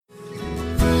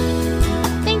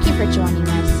for joining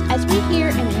us as we hear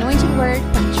an anointed word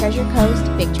from Treasure Coast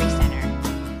Victory Center.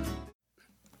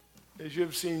 As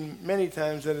you've seen many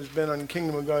times that has been on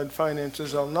Kingdom of God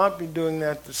Finances, I'll not be doing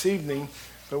that this evening,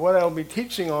 but what I'll be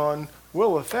teaching on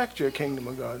will affect your Kingdom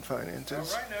of God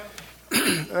Finances. All right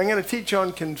now. I'm going to teach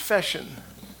on confession,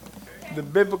 the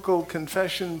biblical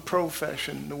confession,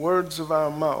 profession, the words of our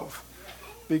mouth,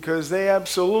 because they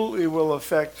absolutely will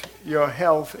affect your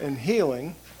health and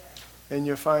healing and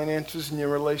your finances and your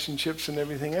relationships and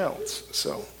everything else.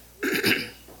 So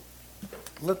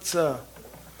let's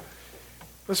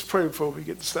pray before we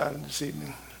get started this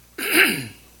evening.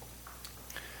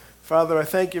 Father, I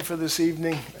thank you for this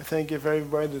evening. I thank you for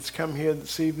everybody that's come here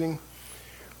this evening.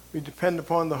 We depend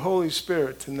upon the Holy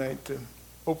Spirit tonight to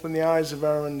open the eyes of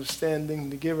our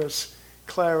understanding, to give us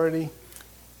clarity.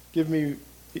 Give me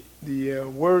the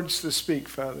words to speak,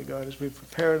 Father God. As we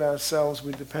prepare it ourselves,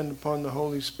 we depend upon the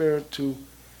Holy Spirit to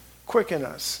quicken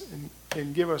us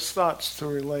and give us thoughts to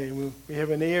relay. We have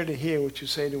an ear to hear what you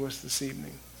say to us this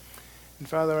evening. And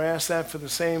Father, I ask that for the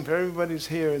same for everybody's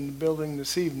here in the building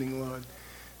this evening, Lord,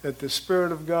 that the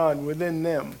Spirit of God within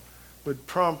them would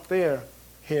prompt their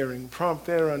hearing, prompt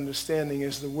their understanding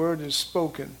as the word is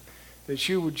spoken, that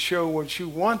you would show what you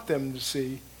want them to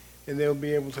see, and they'll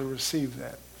be able to receive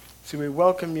that. So we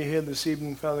welcome you here this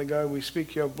evening, Father God. We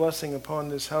speak your blessing upon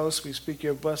this house. We speak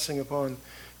your blessing upon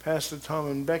Pastor Tom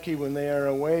and Becky when they are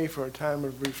away for a time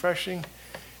of refreshing.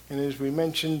 And as we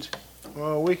mentioned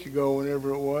a week ago, whenever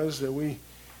it was, that we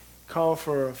call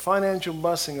for a financial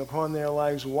blessing upon their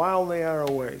lives while they are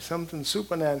away, something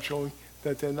supernatural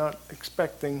that they're not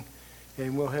expecting,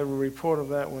 and we'll have a report of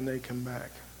that when they come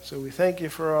back. So we thank you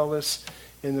for all this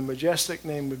in the majestic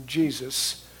name of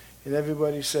Jesus. And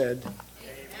everybody said,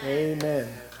 Amen.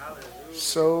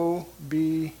 So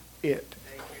be it.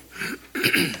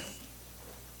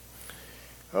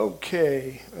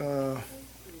 Okay.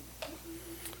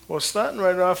 Well, starting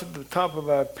right off at the top of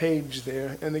our page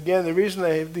there, and again, the reason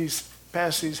I have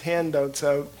pass these handouts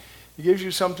out, it gives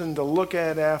you something to look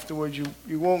at afterwards.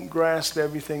 You won't grasp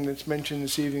everything that's mentioned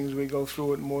this evening as we go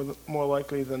through it, more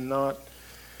likely than not.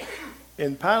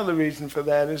 And part of the reason for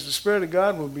that is the Spirit of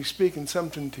God will be speaking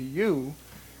something to you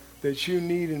that you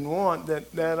need and want,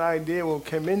 that idea will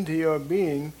come into your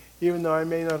being, even though I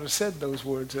may not have said those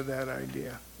words or that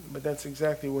idea. But that's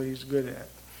exactly what he's good at.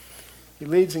 He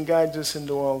leads and guides us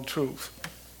into all truth.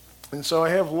 And so I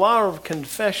have law of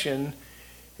confession,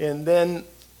 and then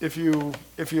if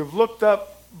you've looked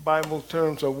up Bible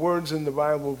terms or words in the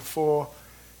Bible before,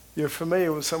 you're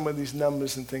familiar with some of these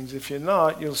numbers and things. If you're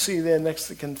not, you'll see there next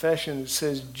to confession it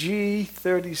says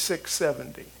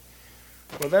G3670.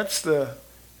 Well, that's the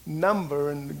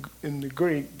number in the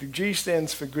Greek. The G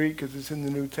stands for Greek because it's in the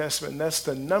New Testament, and that's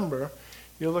the number.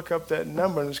 You look up that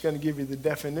number and it's going to give you the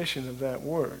definition of that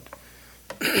word.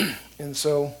 And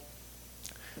so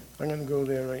I'm going to go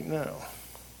there right now.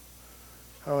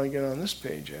 How I get on this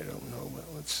page, I don't know, but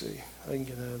let's see. I can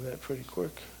get out of that pretty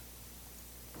quick.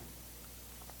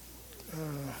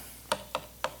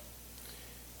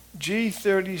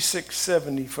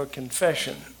 G3670 for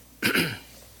confession.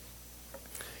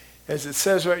 As it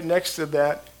says right next to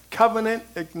that, covenant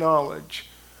acknowledge.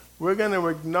 We're going to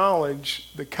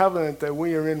acknowledge the covenant that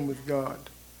we are in with God.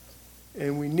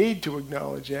 And we need to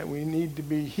acknowledge that. We need to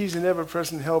be, he's an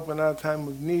ever-present help in our time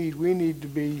of need. We need to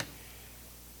be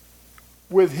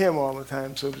with him all the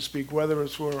time, so to speak, whether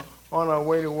it's we're on our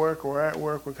way to work or at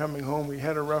work, we're coming home, we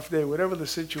had a rough day, whatever the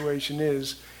situation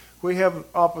is, we have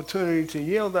opportunity to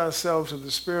yield ourselves to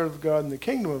the Spirit of God and the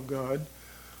kingdom of God,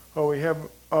 or we have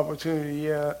opportunity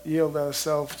to yield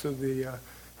ourselves to the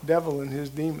devil and his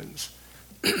demons.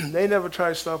 They never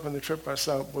try stopping the trip us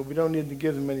out, but we don't need to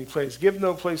give them any place. Give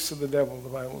no place to the devil, the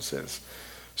Bible says.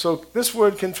 So this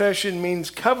word confession means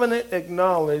covenant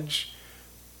acknowledge,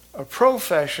 a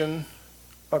profession,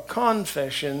 a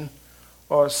confession,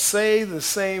 or say the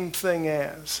same thing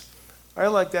as. I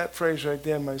like that phrase right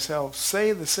there myself.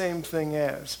 Say the same thing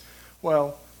as.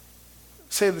 Well,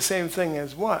 say the same thing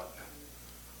as what?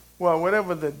 Well,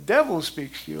 whatever the devil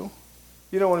speaks to you,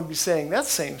 you don't want to be saying that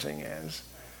same thing as.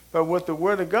 But what the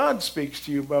Word of God speaks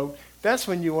to you about, that's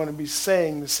when you want to be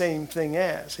saying the same thing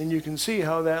as. And you can see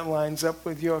how that lines up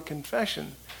with your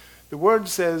confession. The Word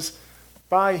says,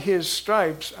 by his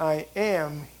stripes I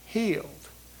am healed.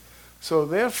 So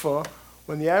therefore,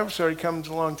 when the adversary comes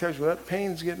along and tells you, well, that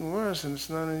pain's getting worse and it's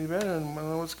not any better and I don't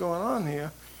know what's going on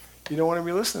here, you don't want to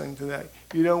be listening to that.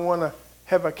 You don't want to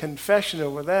have a confession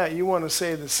over that. You want to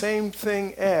say the same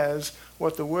thing as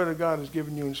what the Word of God has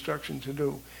given you instruction to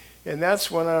do. And that's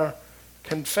when our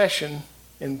confession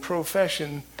and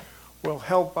profession will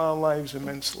help our lives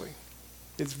immensely.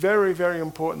 It's very, very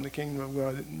important, the kingdom of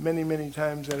God. Many, many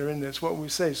times that are in there. It's what we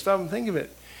say. Stop and think of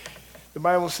it. The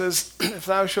Bible says, if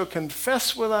thou shalt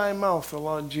confess with thy mouth the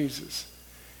Lord Jesus,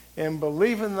 and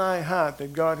believe in thy heart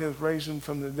that God hath raised him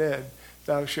from the dead,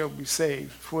 thou shalt be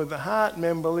saved. For with the heart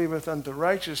man believeth unto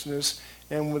righteousness,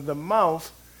 and with the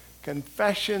mouth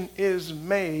confession is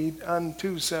made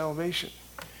unto salvation.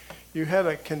 You had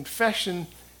a confession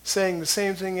saying the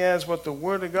same thing as what the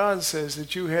Word of God says,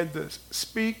 that you had to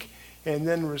speak and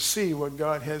then receive what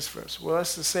God has for us. Well,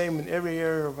 that's the same in every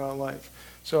area of our life.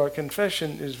 So our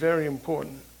confession is very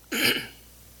important.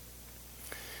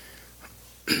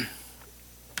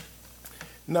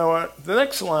 Now, the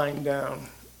next line down,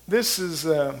 this is,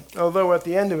 although at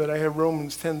the end of it I have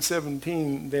Romans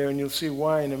 10:17 there, and you'll see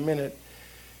why in a minute.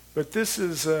 But this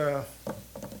is,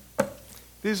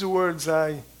 these are words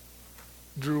I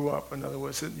drew up. In other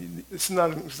words, it's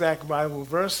not an exact Bible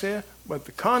verse here, but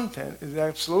the content is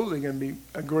absolutely going to be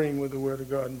agreeing with the Word of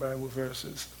God in Bible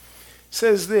verses. It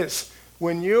says this,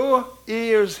 when your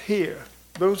ears hear,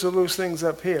 those are those things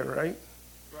up here, right?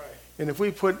 Right. And if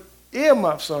we put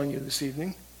earmuffs on you this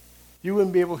evening, you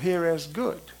wouldn't be able to hear as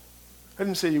good. I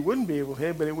didn't say you wouldn't be able to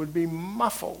hear, but it would be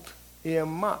muffled.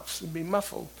 Earmuffs, it'd be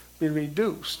muffled, be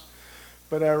reduced.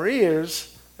 But our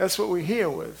ears, that's what we hear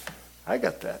with. I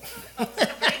got that.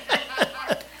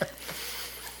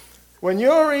 When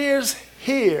your ears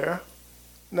hear,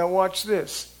 now watch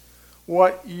this,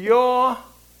 what your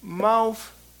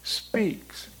mouth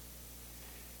speaks.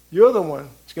 You're the one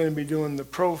that's going to be doing the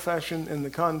profession and the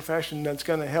confession that's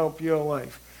going to help your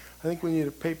life. I think we need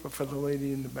a paper for the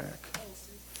lady in the back.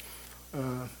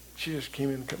 She just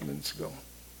came in a couple minutes ago.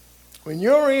 When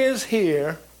your ears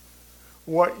hear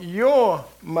what your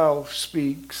mouth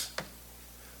speaks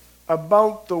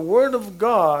about the Word of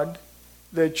God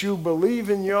that you believe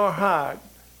in your heart,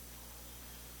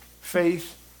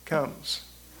 faith comes.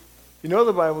 You know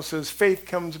the Bible says faith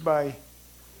comes by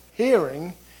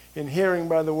hearing, and hearing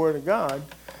by the Word of God.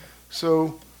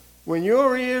 So when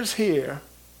your ears hear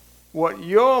what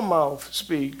your mouth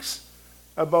speaks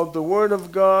about the Word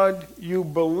of God you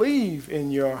believe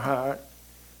in your heart,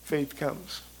 faith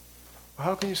comes. Well,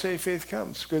 how can you say faith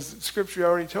comes? Because the Scripture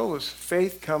already told us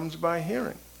faith comes by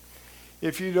hearing.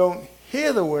 If you don't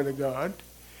hear the Word of God,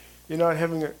 you're not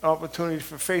having an opportunity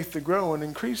for faith to grow and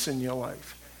increase in your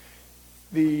life.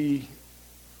 We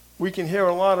can hear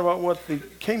a lot about what the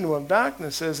kingdom of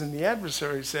darkness says and the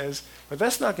adversary says, but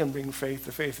that's not going to bring faith,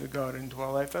 the faith of God, into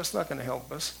our life. That's not going to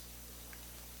help us.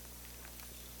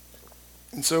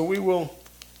 And so we'll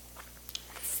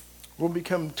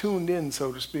become tuned in,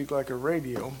 so to speak, like a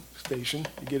radio station,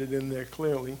 to get it in there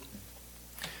clearly,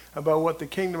 about what the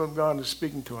kingdom of God is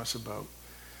speaking to us about.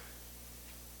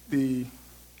 The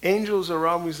angels are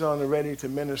always on the ready to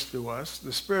minister to us.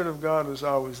 The Spirit of God is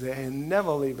always there and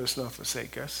never leave us nor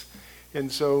forsake us.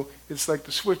 And so it's like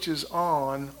the switch is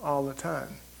on all the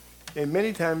time. And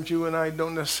many times you and I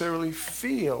don't necessarily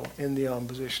feel in the on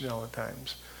position all the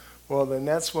times. Well, then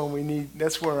that's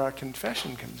where our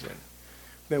confession comes in.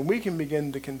 Then we can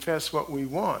begin to confess what we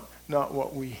want, not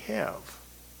what we have.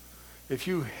 If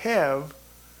you have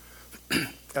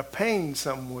a pain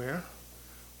somewhere,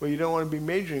 well, you don't want to be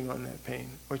majoring on that pain.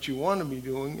 What you want to be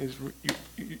doing is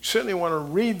you certainly want to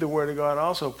read the Word of God,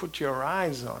 also put your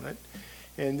eyes on it.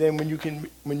 And then when you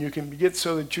can get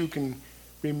so that you can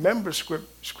remember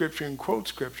Scripture and quote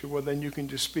Scripture, well, then you can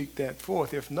just speak that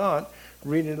forth. If not,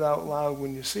 read it out loud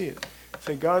when you see it.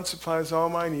 Say, God supplies all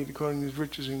my need according to his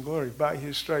riches and glory. By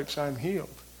his stripes I'm healed.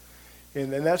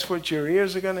 And then that's what your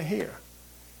ears are going to hear.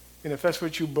 And if that's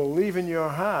what you believe in your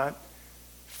heart,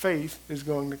 faith is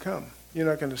going to come. You're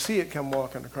not going to see it come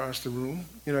walking across the room.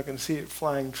 You're not going to see it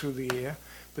flying through the air.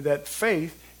 But that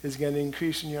faith is going to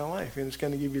increase in your life, and it's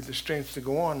going to give you the strength to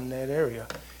go on in that area.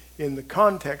 In the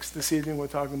context this evening, we're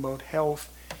talking about health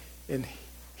and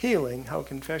healing, how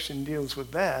confession deals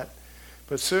with that.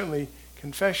 But certainly,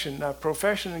 confession,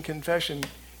 profession and confession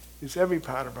is every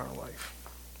part of our life.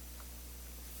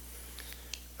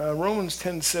 Romans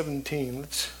 10:17,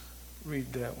 let's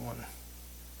read that one.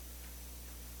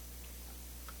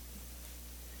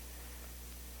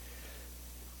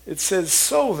 It says,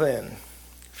 so then,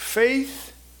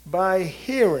 faith by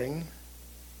hearing,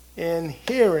 and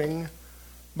hearing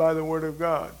by the Word of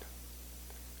God.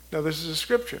 Now, this is a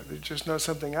scripture. It's just not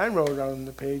something I wrote on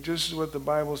the page. This is what the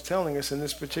Bible is telling us in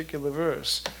this particular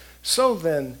verse. So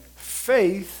then,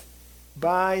 faith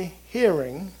by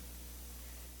hearing,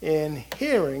 and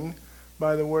hearing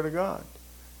by the Word of God.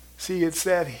 See, it's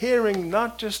that hearing,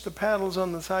 not just the paddles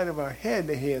on the side of our head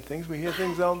to hear things. We hear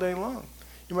things all day long.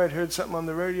 You might have heard something on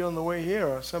the radio on the way here,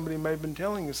 or somebody might have been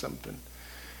telling you something.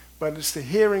 But it's the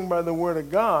hearing by the Word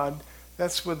of God.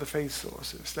 That's where the faith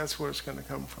source is. That's where it's going to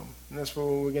come from. And that's where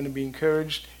we're going to be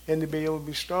encouraged and to be able to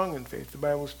be strong in faith. The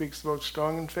Bible speaks about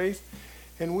strong in faith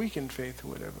and weak in faith or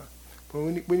whatever.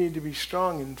 But we need to be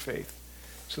strong in faith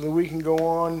so that we can go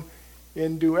on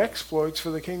and do exploits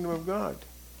for the kingdom of God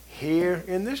here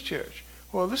in this church.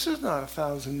 Well, this is not a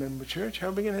 1,000-member church. How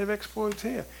are we going to have exploits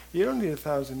here? You don't need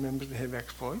 1,000 members to have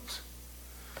exploits.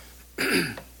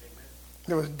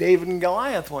 There was David and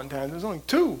Goliath one time. There was only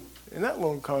 2 in that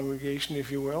little congregation,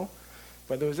 if you will.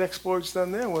 But there was exploits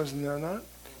done there, wasn't there not?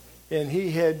 And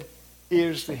he had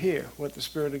ears to hear what the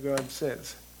Spirit of God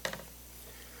says.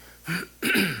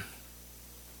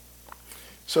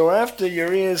 So after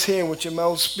your ears hear what your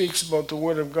mouth speaks about the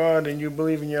Word of God and you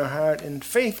believe in your heart and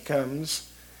faith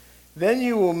comes, then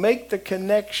you will make the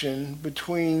connection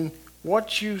between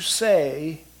what you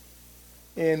say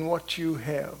and what you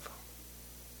have.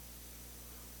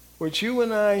 What you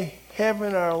and I have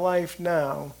in our life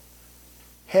now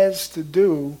has to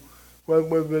do what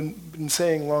we've been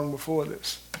saying long before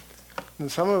this.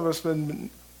 And some of us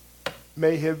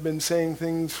may have been saying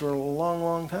things for a long,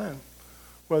 long time.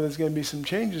 Well, there's going to be some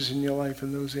changes in your life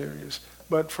in those areas.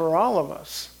 But for all of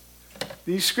us,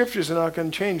 these scriptures are not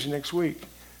going to change next week.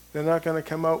 They're not going to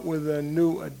come out with a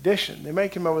new edition. They may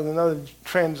come out with another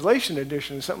translation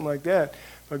edition or something like that.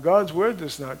 But God's word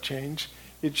does not change.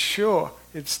 It's sure.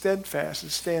 It's steadfast.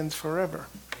 It stands forever.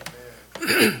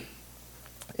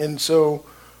 And so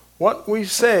what we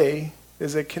say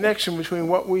is a connection between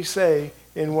what we say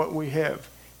and what we have.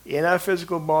 In our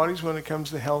physical bodies when it comes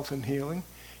to health and healing.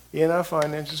 In our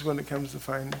finances when it comes to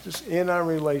finances. In our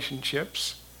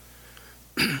relationships.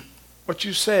 What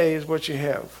you say is what you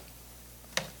have.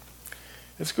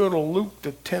 Let's go to Luke,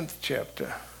 the 10th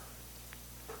chapter.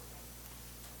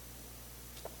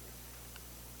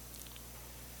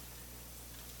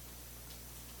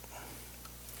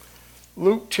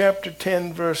 Luke chapter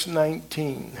 10, verse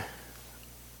 19.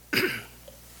 And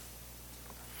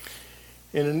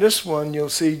in this one, you'll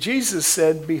see Jesus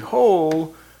said,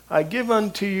 "Behold, I give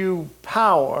unto you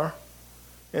power,"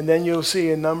 and then you'll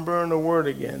see a number and a word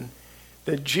again.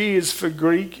 The G is for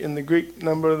Greek, and the Greek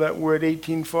number of that word,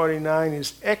 1849,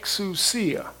 is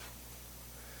exousia.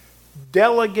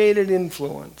 Delegated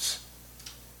influence,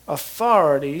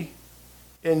 authority,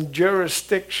 and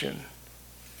jurisdiction.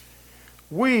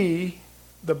 We,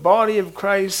 the body of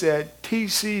Christ at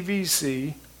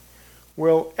TCVC,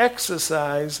 will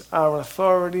exercise our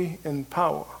authority and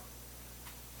power.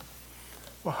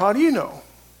 Well, how do you know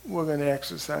we're going to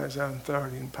exercise our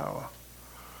authority and power?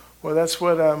 Well, that's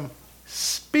what I'm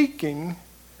speaking,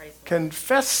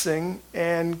 confessing,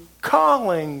 and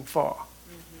calling for.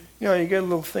 You know, you get a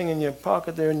little thing in your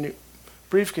pocket there in your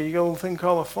briefcase, you get a little thing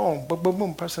called a phone. Boom, boom,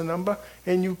 boom, press a number,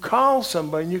 and you call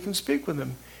somebody and you can speak with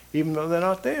them, even though they're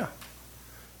not there.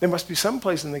 There must be some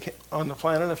place on the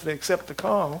planet if they accept the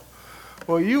call.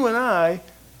 Well, you and I,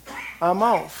 our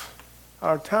mouth,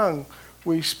 our tongue,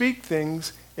 we speak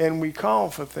things and we call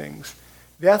for things.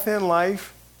 Death and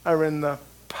life are in the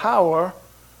power,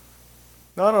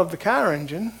 not of the car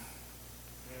engine.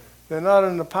 They're not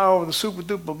in the power of the super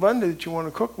duper blender that you want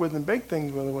to cook with and bake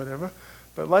things with or whatever.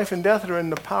 But life and death are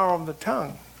in the power of the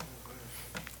tongue.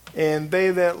 And they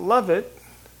that love it,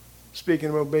 speaking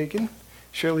about bacon,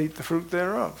 shall eat the fruit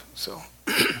thereof. So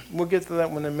we'll get to that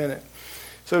one in a minute.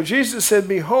 So Jesus said,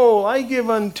 "Behold, I give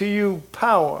unto you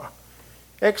power,"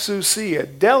 exousia,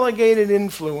 delegated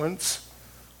influence,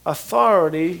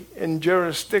 authority, and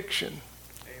jurisdiction.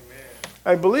 Amen.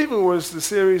 I believe it was the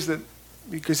series that,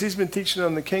 because he's been teaching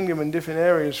on the kingdom in different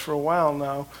areas for a while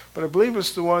now, but I believe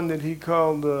it's the one that he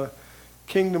called the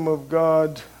kingdom of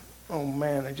God. Oh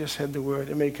man, I just had the word.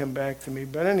 It may come back to me.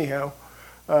 But anyhow,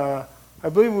 I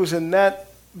believe it was in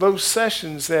those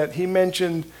sessions that he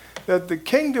mentioned that the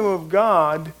kingdom of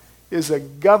God is a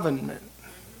government.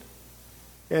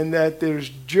 And that there's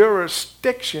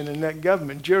jurisdiction in that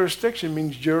government. Jurisdiction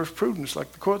means jurisprudence,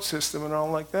 like the court system and all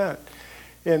like that.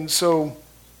 And so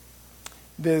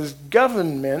there's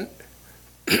government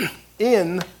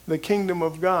in the kingdom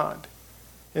of God.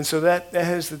 And so that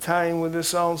has to tie in with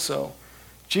this also.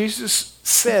 Jesus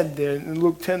said there in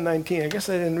Luke 10:19, I guess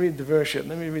I didn't read the verse yet.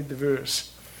 Let me read the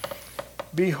verse.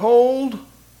 "Behold,"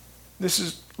 this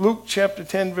is Luke chapter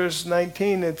 10, verse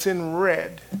 19, it's in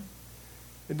red.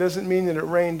 It doesn't mean that it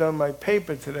rained on my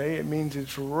paper today. It means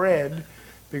it's red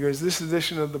because this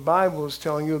edition of the Bible is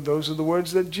telling you those are the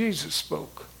words that Jesus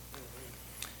spoke.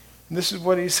 And this is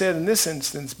what he said in this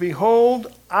instance.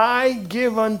 "Behold, I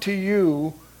give unto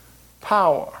you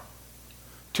power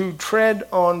to tread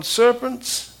on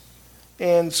serpents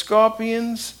and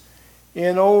scorpions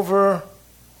and over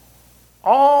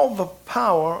all the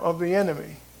power of the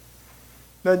enemy.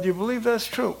 Now, do you believe that's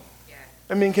true? Yeah.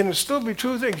 I mean, can it still be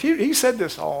true? He said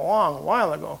this a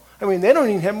while ago. I mean, they don't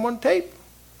even have them on tape.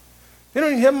 They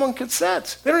don't even have them on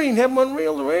cassettes. They don't even have them on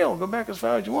reel-to-reel. Go back as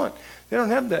far as you want. They don't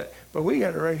have that. But we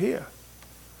got it right here.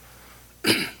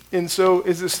 And so,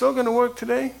 is it still going to work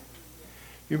today?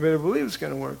 You better believe it's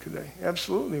going to work today.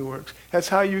 Absolutely works. That's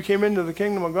how you came into the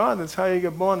kingdom of God. That's how you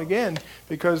get born again.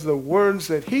 Because the words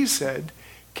that he said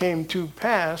came to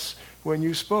pass when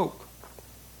you spoke.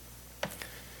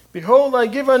 Behold, I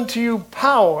give unto you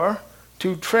power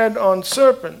to tread on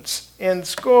serpents and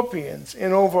scorpions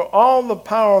and over all the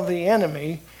power of the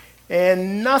enemy,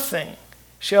 and nothing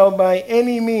shall by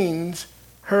any means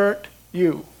hurt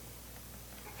you.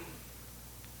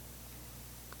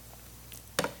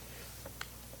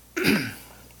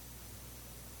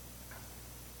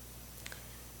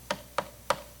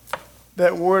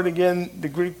 That word again, the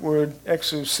Greek word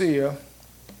exousia,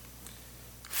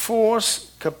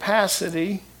 force,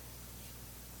 capacity,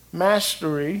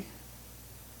 mastery,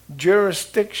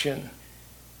 jurisdiction,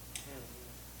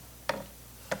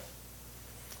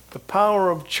 the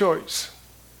power of choice.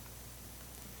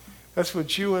 That's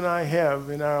what you and I have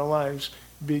in our lives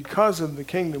because of the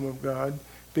kingdom of God,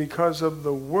 because of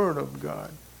the Word of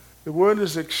God. The Word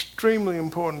is extremely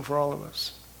important for all of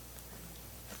us.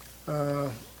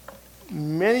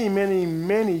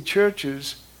 Many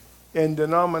churches and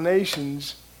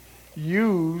denominations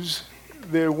use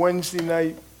their Wednesday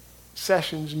night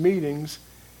sessions, meetings,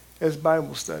 as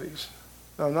Bible studies.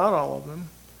 Now, not all of them.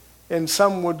 And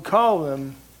some would call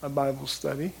them a Bible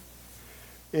study.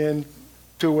 And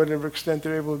to whatever extent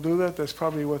they're able to do that, that's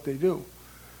probably what they do.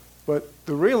 But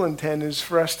the real intent is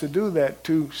for us to do that,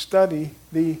 to study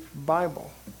the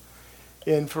Bible.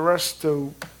 And for us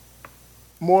to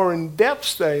more in-depth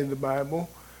study the Bible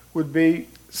would be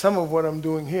some of what I'm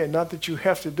doing here. Not that you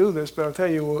have to do this, but I'll tell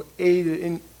you, it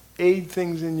will aid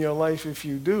things in your life if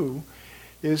you do,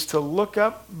 is to look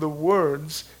up the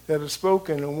words that are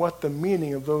spoken and what the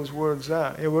meaning of those words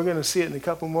are. And we're going to see it in a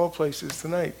couple more places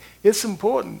tonight. It's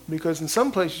important because in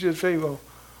some places you'd say, well,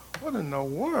 what in the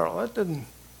world? That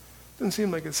didn't seem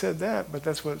like it said that, but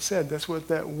that's what it said. That's what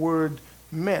that word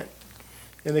meant.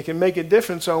 And it can make a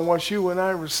difference on what you and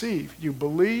I receive. You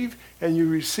believe and you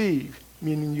receive,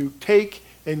 meaning you take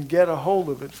and get a hold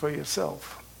of it for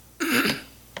yourself.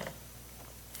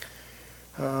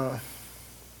 All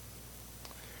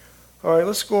right,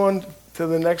 let's go on to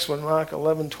the next one, Mark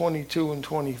 11:22 and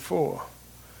 24.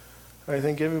 I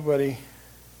think everybody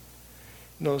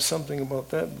knows something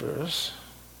about that verse.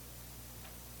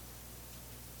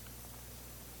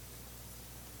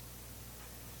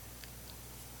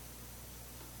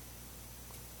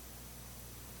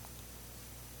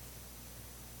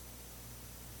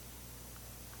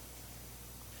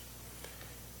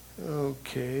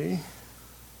 Okay.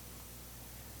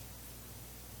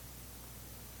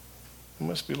 I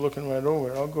must be looking right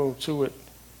over it. I'll go to it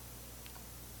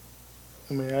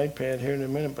on my iPad here in a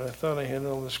minute, but I thought I had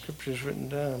all the scriptures written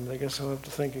down, but I guess I'll have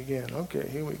to think again. Okay,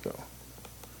 here we go.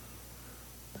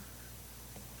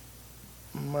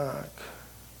 Mark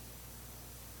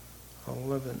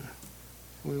 11.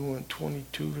 We went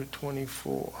 22 to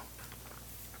 24.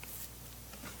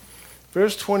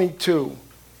 Verse 22.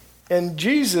 And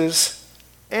Jesus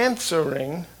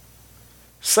answering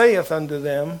saith unto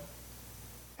them,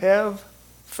 have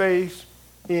faith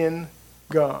in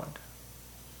God.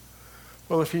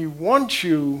 Well, if he wants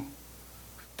you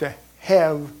to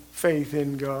have faith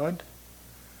in God,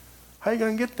 how are you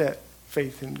going to get that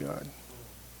faith in God?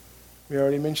 We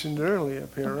already mentioned it earlier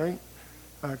up here, right?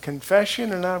 Our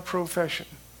confession and our profession.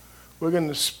 We're going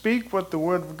to speak what the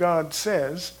Word of God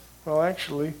says. Well,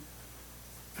 actually,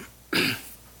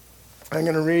 I'm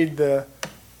going to read the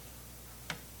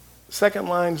second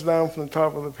lines down from the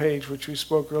top of the page, which we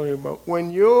spoke earlier about.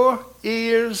 When your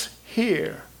ears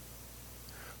hear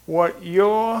what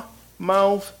your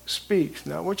mouth speaks,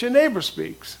 not what your neighbor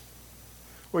speaks,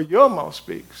 what your mouth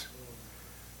speaks.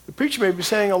 The preacher may be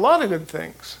saying a lot of good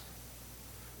things,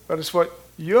 but it's what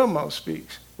your mouth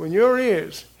speaks. When your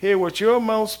ears hear what your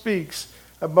mouth speaks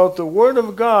about the Word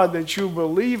of God that you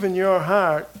believe in your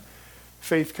heart,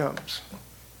 faith comes.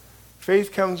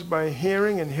 Faith comes by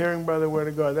hearing, and hearing by the Word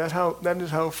of God. That is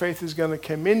how faith is going to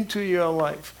come into your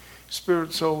life,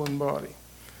 spirit, soul, and body.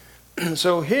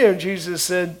 So here Jesus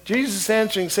said, Jesus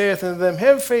answering saith unto them,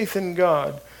 have faith in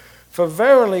God, for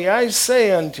verily I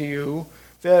say unto you,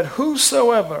 that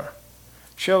whosoever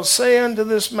shall say unto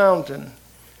this mountain,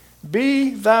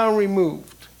 be thou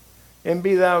removed, and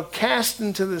be thou cast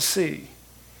into the sea,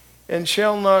 and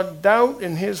shall not doubt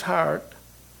in his heart,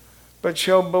 but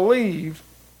shall believe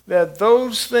that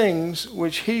those things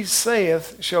which he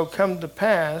saith shall come to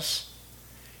pass,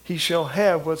 he shall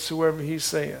have whatsoever he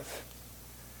saith.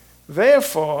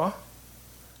 Therefore,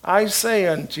 I say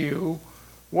unto you,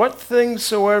 what things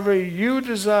soever you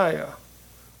desire,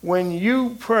 when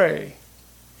you pray,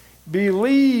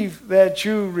 believe that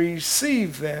you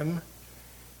receive them,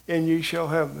 and you shall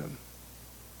have them.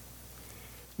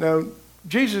 Now,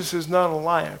 Jesus is not a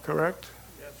liar, correct?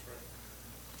 That's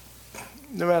right.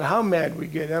 No matter how mad we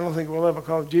get, I don't think we'll ever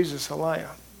call Jesus a liar.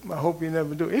 I hope you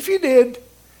never do. If you did,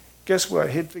 guess what?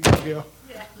 He'd forgive you.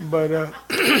 Yeah. But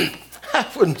I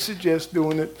wouldn't suggest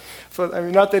doing it.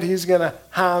 Not that he's going to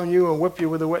harm you and whip you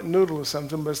with a wet noodle or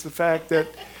something, but it's the fact that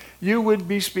you would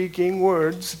be speaking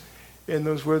words, and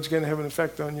those words are going to have an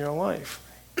effect on your life.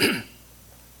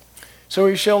 So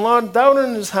he shall not doubt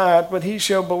in his heart, but he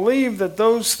shall believe that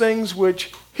those things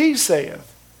which he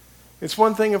saith. It's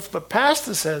one thing if the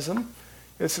pastor says them.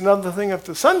 It's another thing if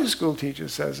the Sunday school teacher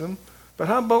says them. But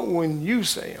how about when you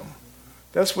say them?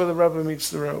 That's where the rubber meets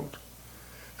the road.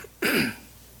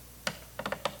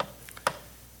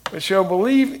 But shall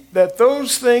believe that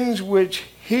those things which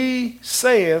he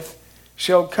saith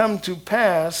shall come to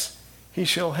pass, he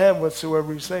shall have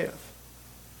whatsoever he saith.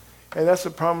 And that's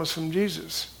a promise from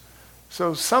Jesus.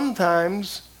 So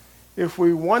sometimes, if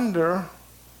we wonder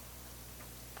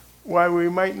why we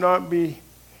might not be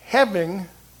having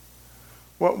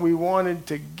what we wanted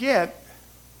to get,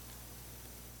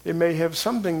 it may have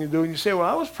something to do. And you say, well,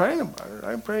 I was praying about it.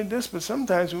 I prayed this, but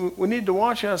sometimes we need to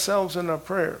watch ourselves in our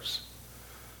prayers.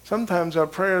 Sometimes our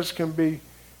prayers can be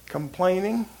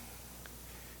complaining,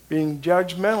 being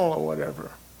judgmental or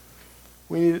whatever.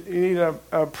 We need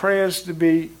our prayers to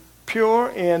be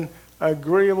pure and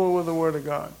agreeable with the Word of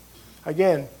God.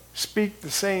 Again, speak the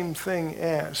same thing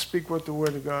as. Speak what the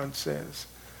Word of God says.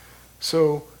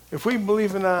 So if we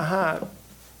believe in our heart,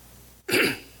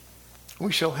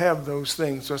 we shall have those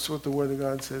things. That's what the Word of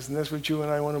God says. And that's what you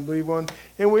and I want to believe on.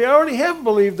 And we already have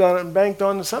believed on it and banked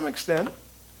on to some extent.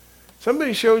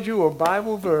 Somebody showed you a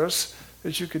Bible verse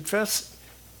that you confess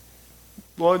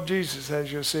Lord Jesus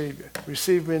as your Savior.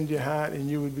 Receive him into your heart and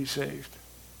you would be saved.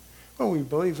 Well, we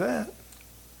believe that.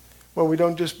 Well, we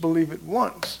don't just believe it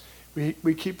once.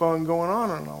 We keep on going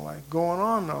on in our life,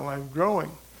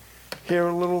 growing. Here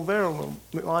a little, there a little,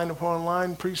 line upon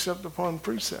line, precept upon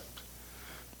precept.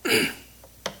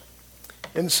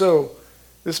 And so,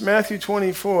 this Matthew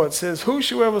 24, it says,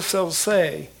 whosoever shall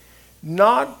say,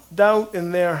 not doubt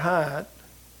in their heart,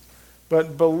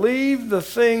 but believe the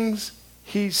things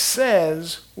he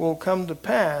says will come to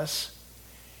pass,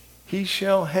 he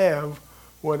shall have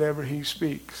whatever he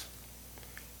speaks.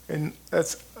 And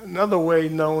that's another way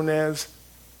known as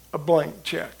a blank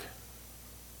check.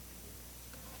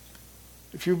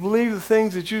 If you believe the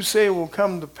things that you say will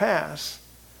come to pass,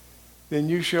 then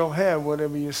you shall have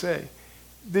whatever you say.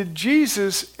 Did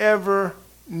Jesus ever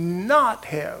not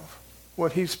have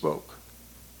what he spoke?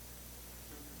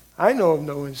 I know of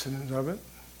no incident of it.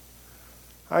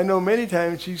 I know many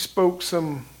times he spoke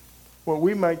some, what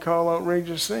we might call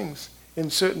outrageous things in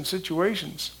certain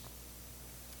situations.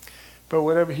 But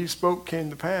whatever he spoke came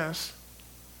to pass,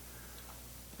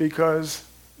 because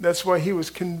that's why he was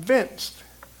convinced.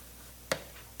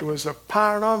 It was a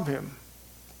part of him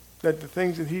that the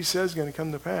things that he says are going to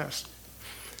come to pass.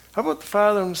 How about the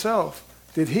Father himself?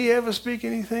 Did he ever speak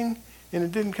anything and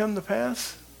it didn't come to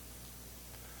pass?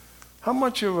 How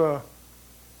much of a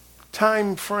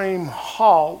time frame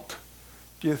halt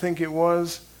do you think it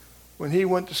was when he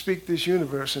went to speak this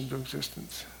universe into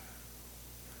existence?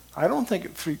 I don't think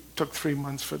it took 3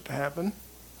 months for it to happen.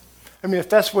 I mean, if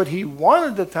that's what he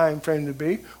wanted the time frame to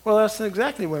be, well, that's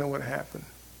exactly when it would happen.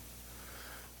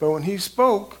 But when he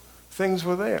spoke, things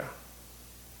were there.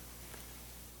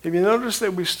 Have you noticed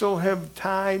that we still have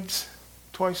tides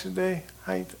twice a day?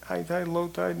 High tide, low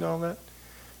tide, and all that?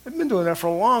 They've been doing that for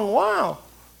a long while.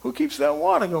 Who keeps that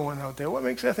water going out there? What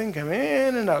makes that thing come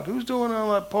in and out? Who's doing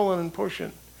all that pulling and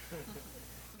pushing?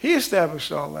 He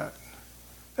established all that.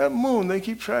 That moon, they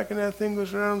keep tracking that thing,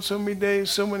 goes around so many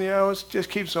days, so many hours, just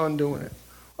keeps on doing it.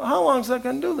 Well, how long is that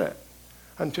going to do that?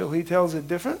 Until he tells it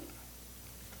different?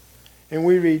 And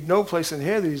we read no place in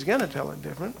here that he's going to tell it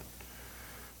different.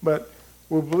 But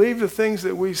we'll believe the things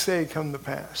that we say come to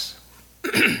pass.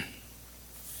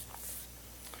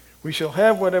 We shall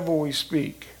have whatever we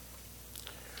speak.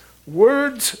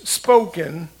 Words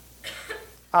spoken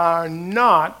are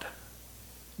not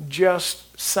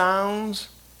just sounds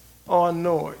or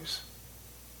noise.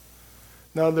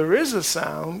 Now there is a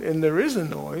sound and there is a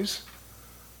noise.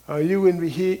 You wouldn't be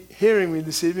hearing me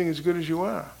this evening as good as you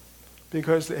are,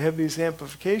 because they have these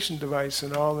amplification devices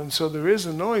and all, and so there is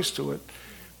a noise to it.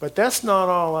 But that's not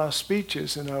all our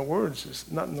speeches and our words is,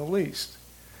 not in the least.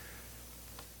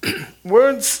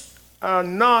 Words are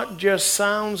not just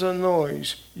sounds or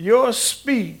noise. Your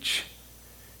speech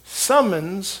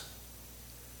summons,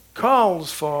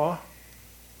 calls for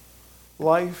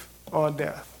life or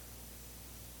death.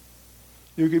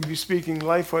 You could be speaking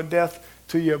life or death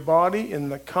to your body in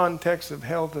the context of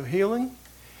health or healing.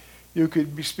 You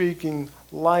could be speaking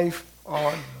life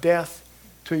or death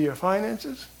to your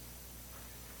finances.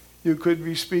 You could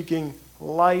be speaking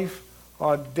life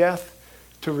or death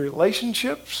to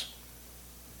relationships.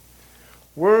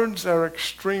 Words are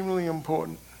extremely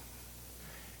important.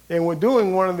 And we're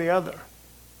doing one or the other.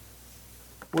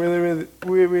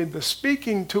 We're either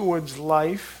speaking towards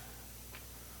life,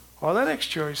 or the next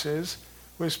choice is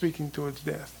we're speaking towards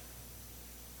death.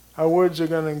 Our words are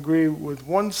going to agree with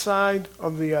one side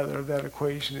or the other of that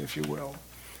equation, if you will.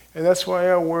 And that's why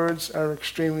our words are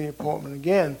extremely important.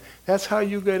 Again, that's how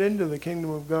you get into the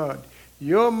kingdom of God.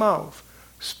 Your mouth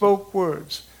spoke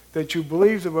words that you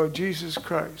believed about Jesus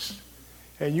Christ,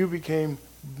 and you became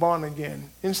born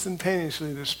again.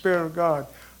 Instantaneously, the Spirit of God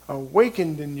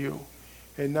awakened in you,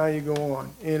 and now you go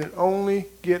on. And it only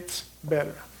gets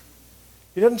better.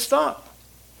 He doesn't stop.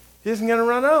 He isn't going to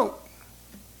run out.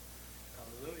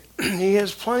 He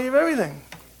has plenty of everything.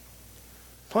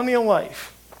 Plenty of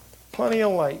life. Plenty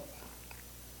of light.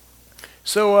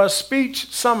 So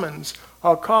speech summons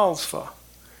or calls for.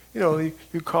 You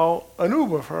call an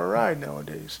Uber for a ride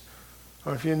nowadays.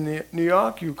 Or if you're in New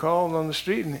York, you call on the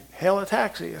street and hail a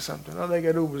taxi or something. Oh, they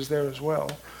got Ubers there as well.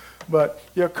 But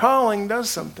your calling does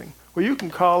something. Well, you can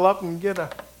call up and get a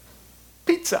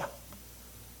pizza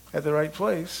at the right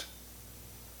place.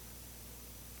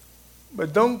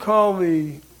 But don't call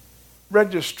the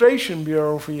registration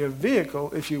bureau for your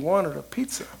vehicle if you wanted a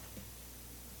pizza.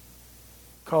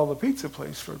 Call the pizza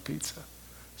place for a pizza.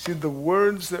 See, the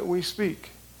words that we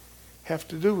speak have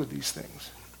to do with these things.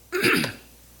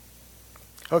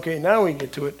 Okay, now we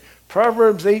get to it.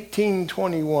 Proverbs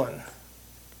 18:21.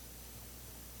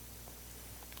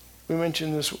 We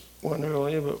mentioned this one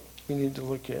earlier, but we need to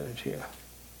look at it here.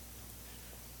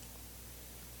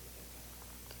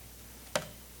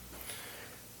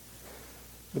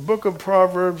 The book of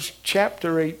Proverbs,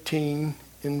 chapter 18,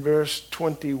 in verse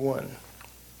 21.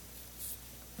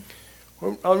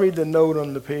 Well, I'll read the note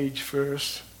on the page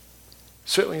first.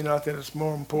 Certainly not that it's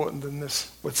more important than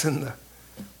this, what's in the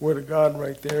Word of God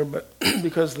right there, but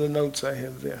because of the notes I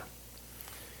have there.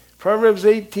 Proverbs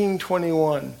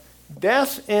 18:21.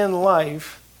 Death and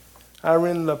life are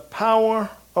in the power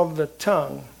of the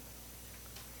tongue.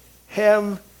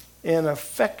 Have an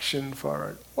affection for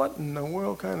it. What in the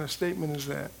world kind of statement is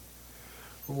that?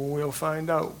 Well, we'll find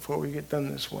out before we get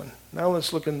done this one. Now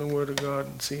let's look in the Word of God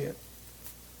and see it.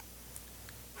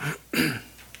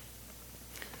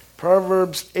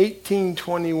 Proverbs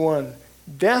 18:21.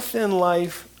 Death and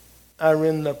life are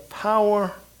in the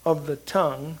power of the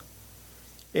tongue,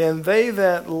 and they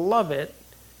that love it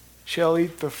shall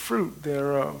eat the fruit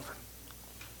thereof.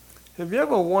 Have you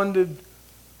ever wondered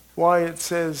why it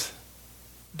says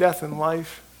death and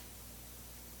life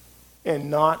and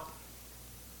not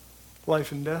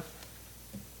life and death?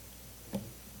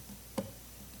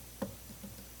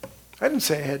 I didn't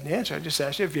say I had an answer. I just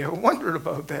asked you if you ever wondered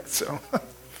about that. So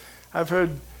I've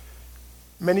heard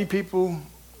many people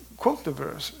quote the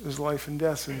verse as life and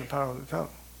death in the power of the tongue.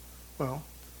 Well,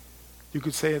 you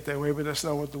could say it that way, but that's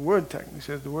not what the word technically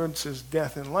says. The word says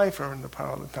death and life are in the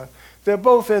power of the tongue. They're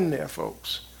both in there,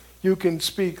 folks. You can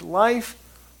speak life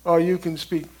or you can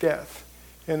speak death.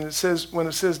 And it says, when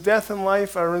it says death and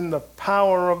life are in the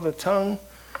power of the tongue,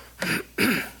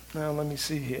 now let me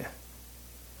see here.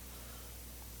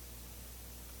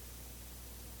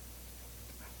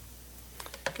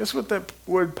 Guess what that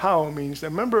word power means? Now,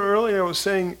 remember earlier I was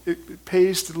saying it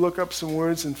pays to look up some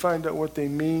words and find out what they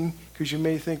mean, because you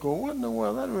may think, well, what in the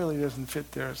world? That really doesn't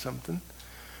fit there or something.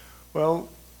 Well,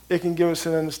 it can give us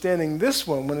an understanding. This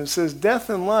one, when it says death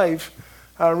and life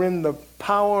are in the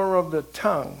power of the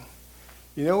tongue,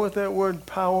 you know what that word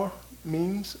power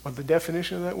means, or the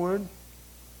definition of that word?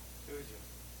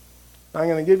 I'm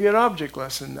going to give you an object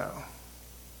lesson now.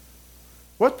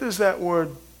 What does that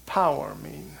word power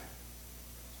mean?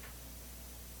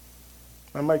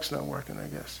 My mic's not working, I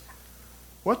guess.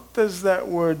 What does that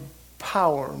word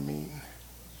power mean?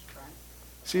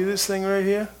 See this thing right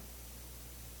here?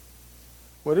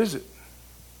 What is it?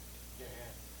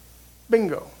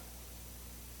 Bingo.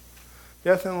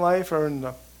 Death and life are in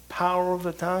the power of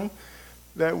the tongue.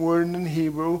 That word in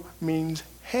Hebrew means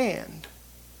hand.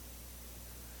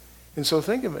 And so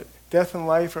think of it. Death and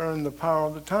life are in the power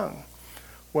of the tongue.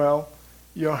 Well,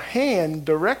 Your hand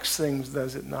directs things,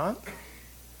 does it not?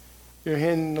 Your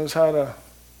hand knows how to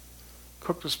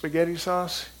cook the spaghetti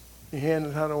sauce. Your hand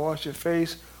knows how to wash your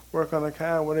face, work on the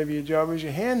car, whatever your job is.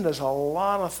 Your hand does a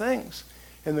lot of things.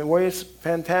 And the way it's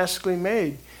fantastically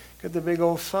made. Got the big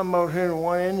old thumb out here on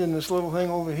one end and this little thing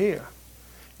over here.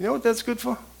 You know what that's good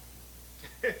for?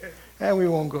 And we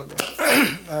won't go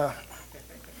there.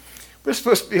 We're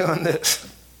supposed to be on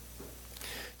this.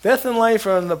 Death and life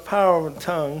are in the power of the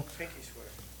tongue.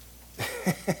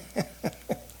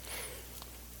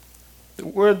 The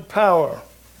word power,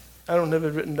 I don't have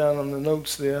it written down on the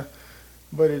notes there,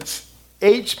 but it's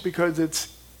H because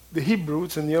it's the Hebrew,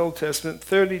 it's in the Old Testament,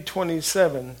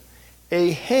 30:27.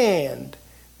 A hand,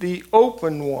 the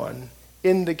open one,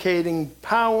 indicating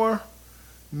power,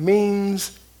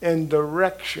 means, and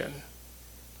direction.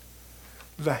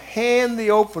 The hand, the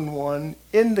open one,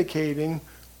 indicating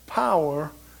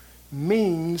power,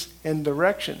 means, and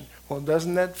direction. Well,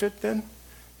 doesn't that fit then?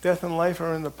 Death and life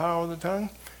are in the power of the tongue.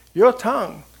 Your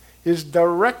tongue is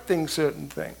directing certain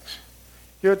things.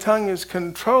 Your tongue is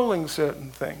controlling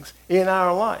certain things in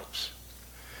our lives.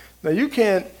 Now, you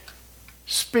can't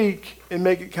speak and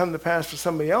make it come to pass for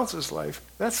somebody else's life.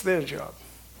 That's their job.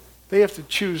 They have to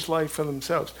choose life for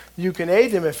themselves. You can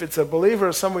aid them if it's a believer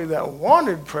or somebody that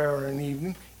wanted prayer in an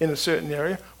evening in a certain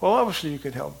area. Well, obviously you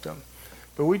could help them.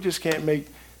 But we just can't make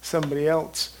somebody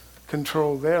else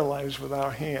control their lives with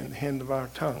our hand, the hand of our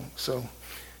tongue. So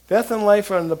death and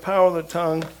life are in the power of the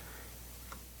tongue.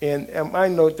 And I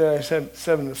note that I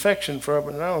said an affection for it,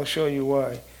 but now I'll show you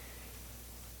why.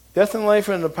 Death and life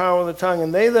are in the power of the tongue,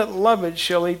 and they that love it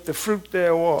shall eat the fruit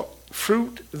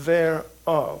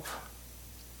thereof.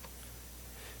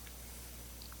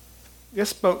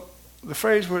 Guess about the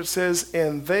phrase where it says,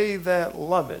 and they that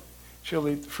love it shall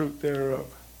eat the fruit thereof.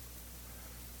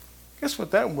 Guess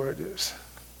what that word is?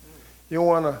 You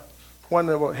want to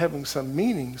wonder about having some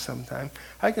meaning sometime.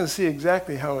 I can see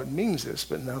exactly how it means this,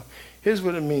 but no. Here's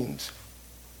what it means.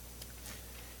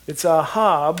 It's a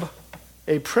hab,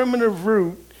 a primitive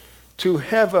root, to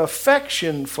have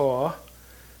affection for,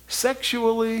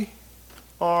 sexually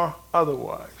or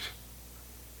otherwise.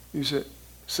 You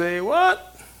say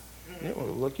what? Yeah, well,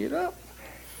 look it up.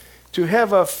 To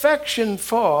have affection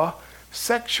for,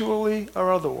 sexually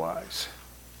or otherwise.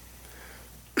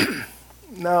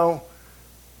 Now,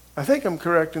 I think I'm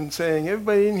correct in saying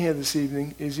everybody in here this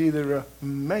evening is either a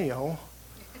male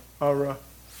or a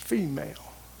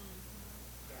female.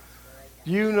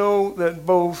 You know that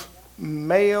both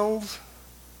males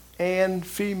and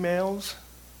females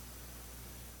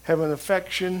have an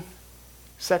affection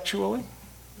sexually?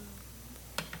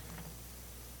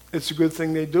 It's a good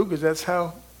thing they do because that's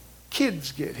how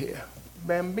kids get here,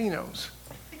 bambinos,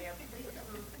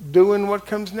 doing what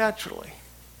comes naturally.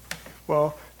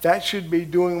 Well, that should be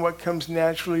doing what comes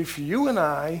naturally for you and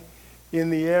I in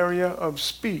the area of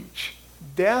speech.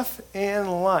 Death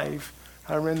and life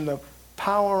are in the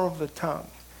power of the tongue.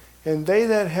 And they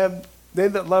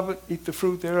that love it eat the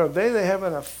fruit thereof. They that have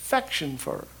an affection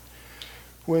for it.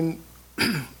 When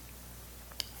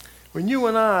you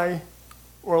and I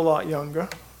were a lot younger,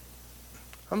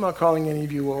 I'm not calling any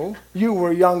of you old. You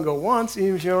were younger once,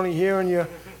 even if you're only here in your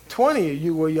 20s,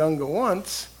 you were younger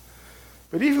once.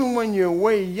 But even when you're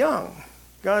way young,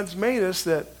 God's made us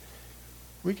that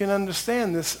we can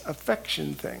understand this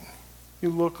affection thing.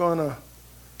 You look on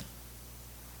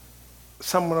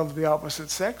someone of the opposite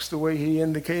sex, the way he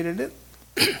indicated it,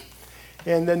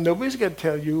 and then nobody's going to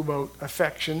tell you about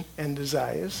affection and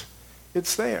desires.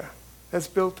 It's there. That's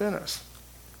built in us.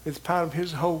 It's part of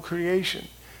his whole creation.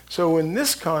 So in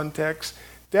this context,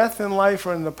 death and life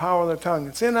are in the power of the tongue.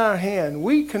 It's in our hand.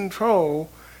 We control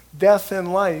death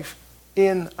and life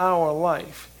in our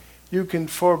life. You can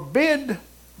forbid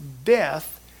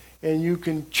death and you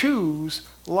can choose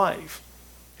life.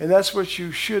 And that's what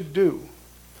you should do.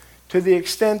 To the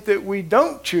extent that we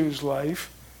don't choose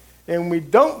life and we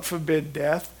don't forbid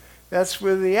death, that's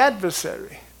where the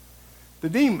adversary, the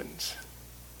demons,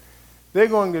 they're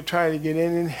going to try to get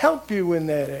in and help you in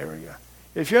that area.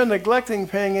 If you're neglecting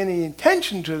paying any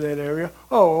attention to that area,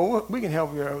 well, we can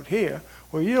help you out here.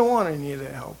 Well, you don't want any of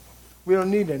that help. We don't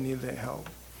need any of that help.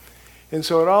 And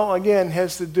so it all, again,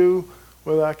 has to do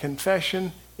with our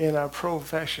confession and our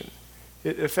profession.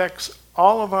 It affects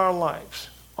all of our lives,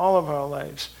 all of our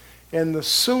lives. And the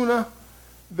sooner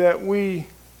that we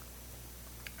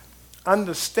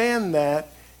understand that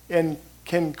and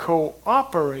can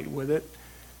cooperate with it,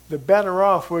 the better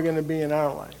off we're going to be in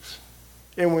our lives.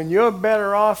 And when you're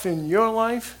better off in your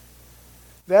life,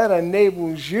 that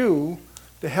enables you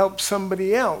to help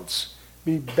somebody else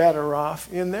be better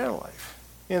off in their life.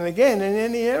 And again, in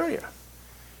any area.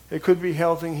 It could be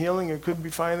health and healing. It could be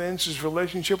finances,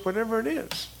 relationship, whatever it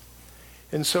is.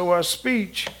 And so our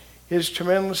speech is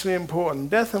tremendously important.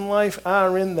 Death and life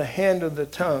are in the hand of the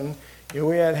tongue, and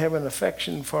we ought to have an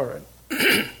affection for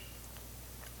it.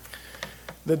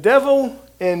 The devil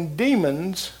and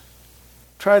demons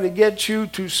try to get you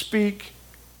to speak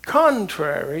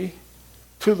contrary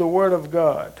to the Word of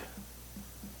God.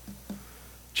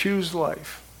 Choose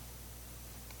life.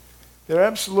 They're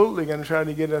absolutely going to try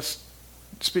to get us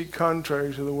to speak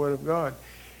contrary to the Word of God.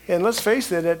 And let's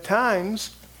face it, at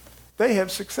times, they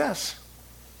have success.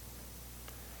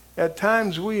 At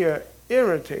times, we are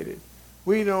irritated.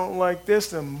 We don't like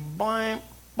this, and blam,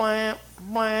 blam,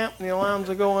 blam, the alarms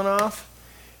are going off.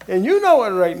 And you know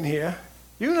it right in here.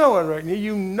 You know it right in here.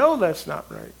 You know that's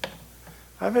not right.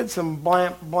 I've had some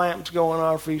blamps going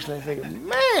off recently, thinking,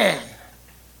 man,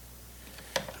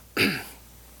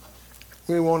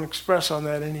 we won't express on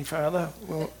that any further.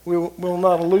 We'll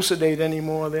not elucidate any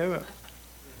more there.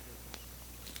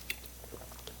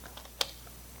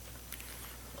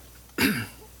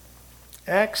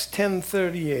 Acts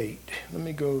 10:38. Let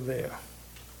me go there.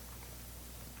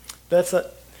 That's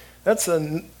a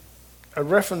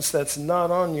reference that's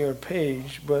not on your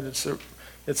page, but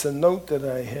it's a note that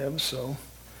I have, so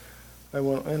I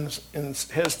want, and it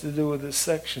has to do with this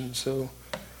section. So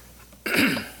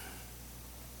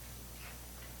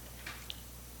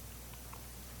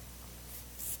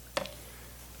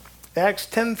Acts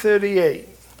 10:38.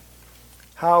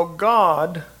 How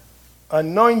God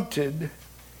anointed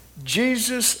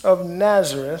Jesus of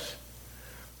Nazareth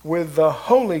with the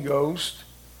Holy Ghost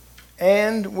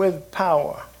and with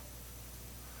power,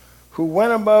 who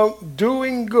went about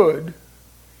doing good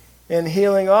and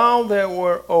healing all that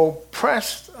were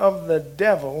oppressed of the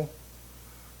devil,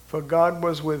 for God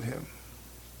was with him.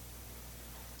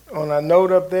 On a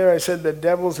note up there, I said that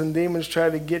devils and demons try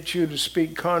to get you to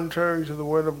speak contrary to the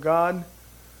Word of God,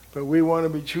 but we want to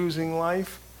be choosing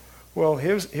life. Well,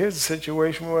 here's the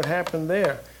situation where what happened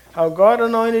there. How God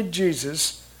anointed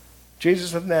Jesus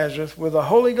of Nazareth, with the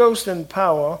Holy Ghost and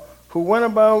power, who went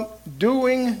about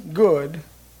doing good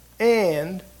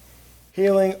and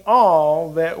healing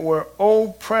all that were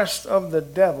oppressed of the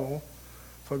devil,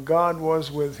 for God was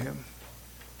with him.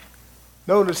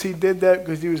 Notice he did that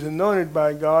because he was anointed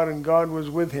by God and God was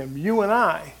with him. You and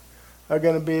I are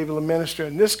going to be able to minister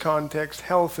in this context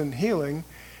health and healing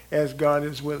as God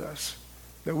is with us.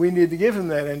 That we need to give him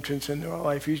that entrance into our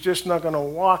life. He's just not going to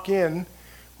walk in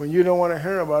when you don't want to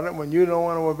hear about it, when you don't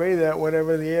want to obey that,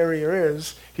 whatever the area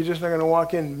is. He's just not going to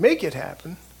walk in and make it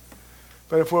happen.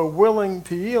 But if we're willing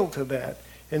to yield to that.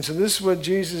 And so this is what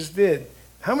Jesus did.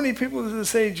 How many people does it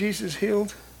say Jesus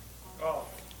healed? Oh.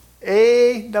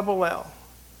 A-double-L.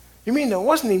 You mean there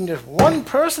wasn't even just one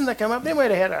person that came up? They might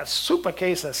have had a super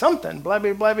case or something.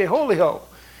 Blabby, blabby, holy ho.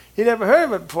 He never heard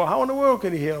of it before. How in the world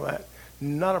could he heal that?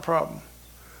 Not a problem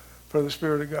for the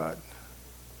Spirit of God.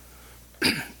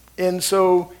 And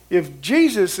so if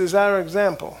Jesus is our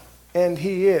example, and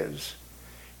he is,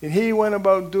 and he went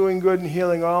about doing good and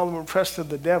healing all the oppressed of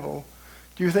the devil,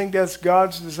 do you think that's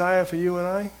God's desire for you and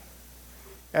I?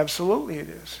 Absolutely it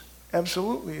is.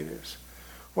 Absolutely it is.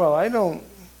 Well, I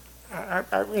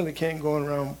really can't go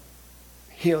around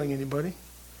healing anybody.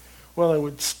 Well, it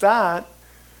would start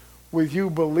with you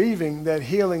believing that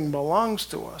healing belongs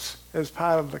to us as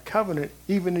part of the covenant,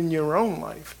 even in your own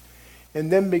life,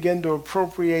 and then begin to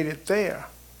appropriate it there.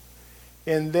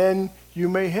 And then you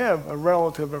may have a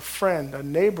relative, a friend, a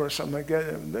neighbor, or something like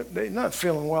that. They're not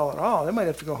feeling well at all. They might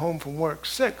have to go home from work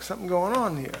sick, something going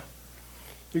on here.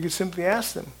 You could simply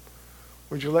ask them,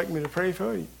 would you like me to pray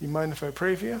for you? You mind if I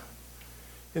pray for you?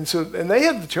 And they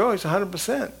have the choice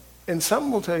 100%. And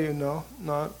some will tell you, no,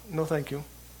 thank you.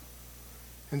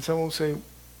 And some will say,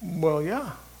 well,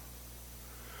 yeah.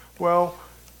 Well,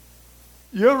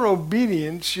 your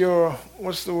obedience,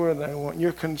 what's the word I want?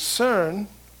 Your concern,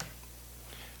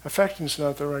 affection's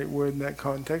not the right word in that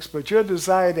context, but your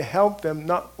desire to help them,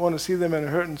 not want to see them in a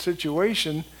hurting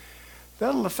situation,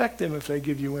 that'll affect them if they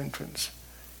give you entrance.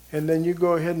 And then you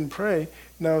go ahead and pray.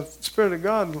 Now, Spirit of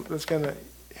God that's going to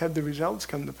have the results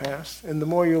come to pass. And the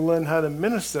more you learn how to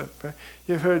minister,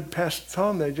 you've heard Pastor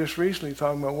Tom there just recently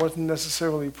talking about wasn't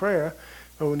necessarily prayer,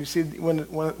 but when you see one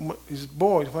of his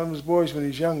boys when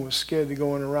he's young was scared to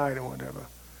go on a ride or whatever.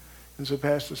 And so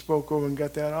Pastor spoke over and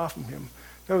got that off of him.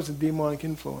 That was a demonic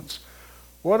influence.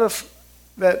 What if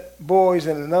that boy's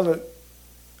in another,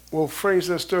 we'll phrase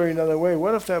the story another way,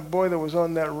 what if that boy that was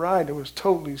on that ride that was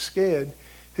totally scared,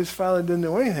 his father didn't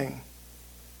know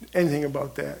anything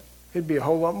about that? He'd be a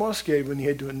whole lot more scared when he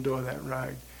had to endure that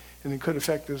ride, and it could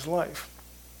affect his life.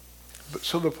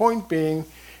 So the point being,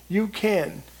 you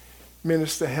can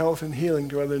minister health and healing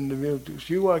to other individuals.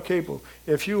 You are capable.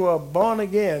 If you are born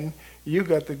again, you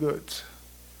got the goods.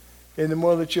 And the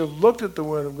more that you've looked at the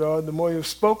Word of God, the more you've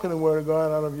spoken the Word of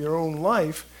God out of your own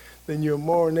life, then you're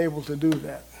more enabled to do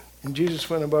that. And Jesus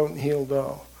went about and healed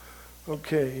all.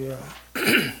 Okay.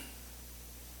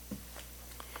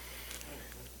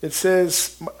 It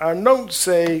says, our notes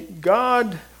say,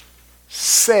 God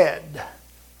said.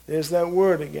 There's that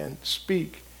word again.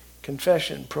 Speak,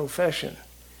 confession, profession.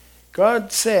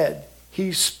 God said.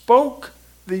 He spoke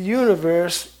the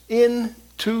universe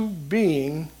into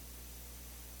being,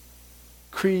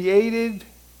 created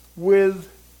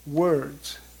with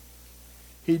words.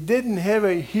 He didn't have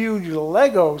a huge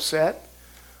Lego set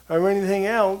or anything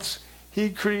else. He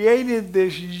created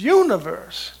this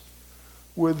universe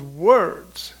with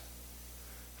words.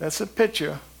 That's a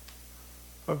picture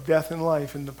of death and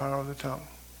life in the power of the tongue.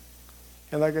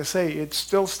 And like I say, it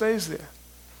still stays there.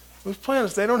 Those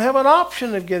planets, they don't have an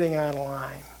option of getting out of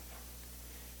line.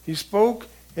 He spoke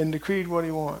and decreed what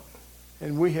he wanted.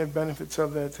 And we have benefits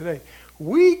of that today.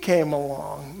 We came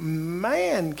along,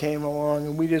 man came along,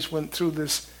 and we just went through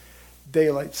this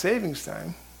daylight savings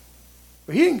time.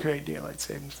 But he didn't create daylight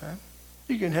savings time.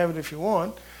 You can have it if you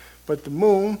want. But the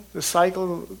moon, the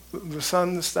cycle, the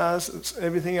sun, the stars,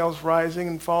 everything else rising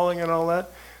and falling and all that,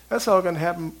 that's all going to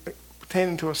happen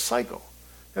pertaining to a cycle.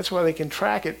 That's why they can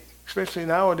track it, especially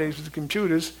nowadays with the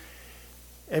computers,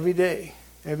 every day,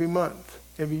 every month,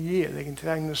 every year. They can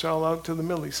time this all out to the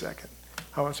millisecond,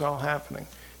 how it's all happening.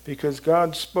 Because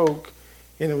God spoke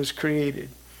and it was created.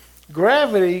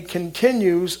 Gravity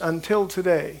continues until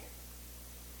today.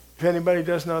 If anybody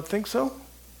does not think so,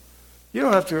 you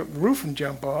don't have to roof and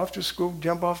jump off. Just go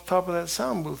jump off the top of that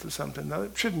sound booth or something. Now,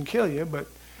 it shouldn't kill you, but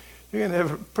you're going to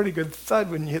have a pretty good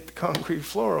thud when you hit the concrete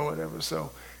floor or whatever.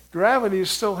 So gravity is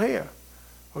still here.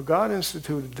 Well, God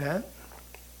instituted that.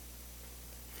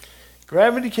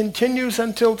 Gravity continues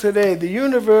until today. The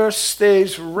universe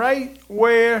stays right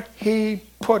where he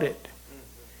put it.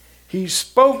 He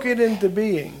spoke it into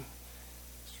being.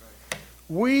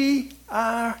 We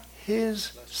are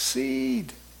his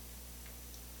seed.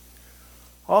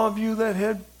 All of you that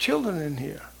had children in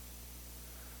here,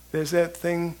 there's that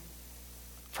thing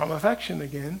from affection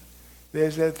again.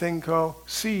 There's that thing called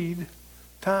seed,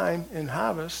 time, and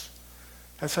harvest.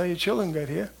 That's how your children got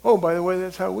here. Oh, by the way,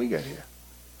 that's how we got here.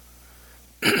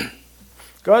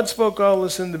 God spoke all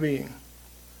this into being.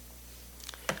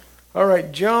 All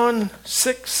right, John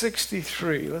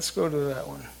 6:63. Let's go to that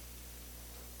one.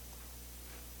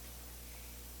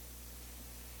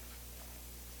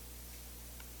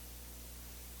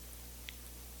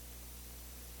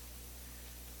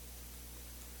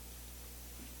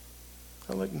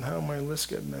 I like how my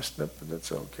list got messed up, but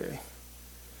that's okay.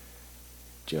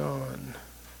 John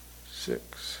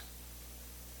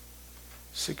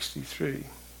 6:63.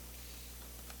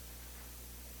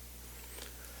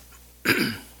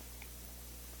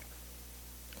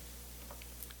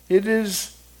 It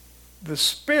is the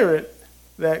Spirit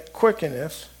that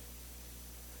quickeneth,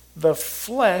 the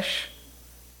flesh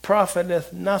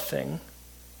profiteth nothing.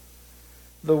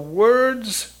 The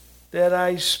words that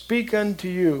I speak unto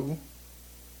you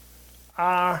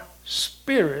are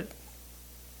spirit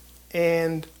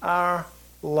and our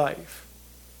life.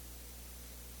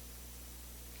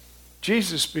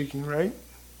 Jesus speaking, right?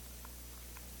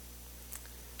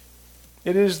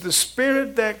 It is the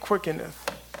Spirit that quickeneth,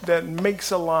 that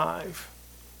makes alive.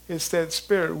 It's that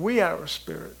Spirit. We are a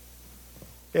spirit.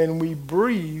 And we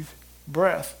breathe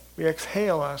breath. We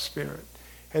exhale our spirit.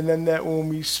 And then that when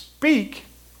we speak,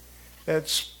 that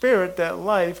spirit, that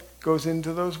life, goes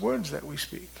into those words that we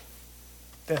speak.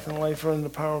 Death and life are in the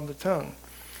power of the tongue.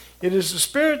 It is the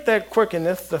Spirit that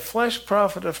quickeneth, the flesh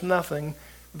profiteth nothing.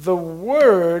 The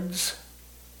words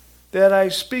that I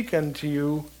speak unto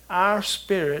you are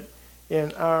spirit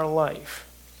and our life.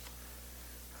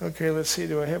 Okay, let's see.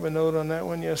 Do I have a note on that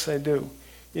one? Yes, I do.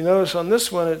 You notice on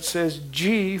this one it says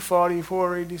G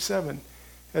 4487.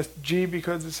 That's G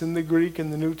because it's in the Greek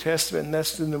in the New Testament, and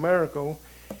that's the numerical.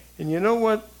 And you know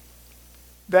what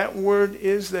that word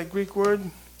is, that Greek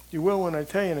word? You will when I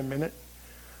tell you in a minute.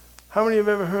 How many have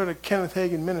ever heard of Kenneth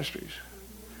Hagin Ministries?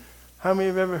 How many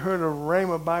have ever heard of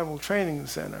Rhema Bible Training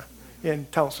Center in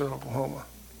Tulsa, Oklahoma?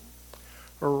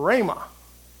 Rhema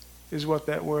is what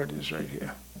that word is right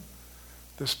here.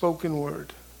 The spoken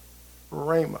word.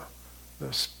 Rhema.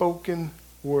 The spoken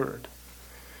word.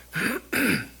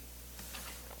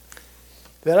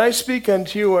 That I speak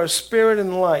unto you are spirit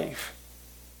and life.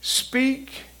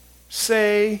 Speak,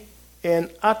 say,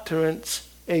 and utterance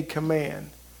a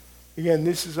command. Again,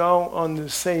 this is all on the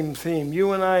same theme.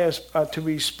 You and I are to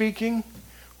be speaking.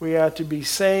 we are to be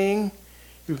saying.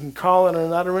 You can call it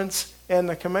an utterance and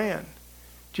a command.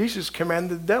 Jesus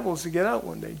commanded the devils to get out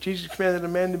one day. Jesus commanded a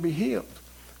man to be healed.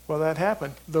 Well, that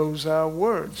happened. Those are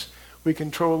words. We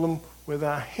control them with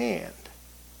our hand.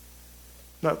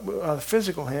 Not our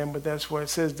physical hand, but that's why it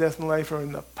says death and life are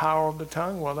in the power of the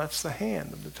tongue. Well, that's the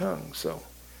hand of the tongue. So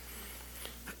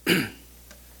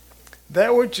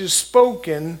that which is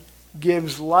spoken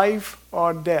gives life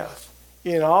or death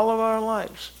in all of our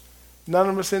lives. None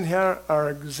of us in here are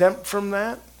exempt from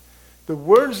that. The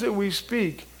words that we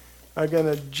speak are going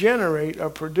to generate or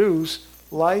produce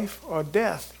life or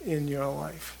death in your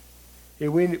life.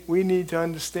 We need to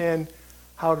understand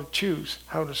how to choose,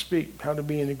 how to speak, how to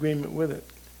be in agreement with it.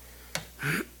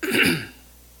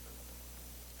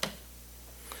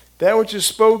 That which is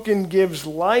spoken gives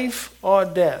life or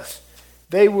death.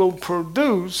 They will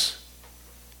produce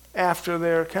after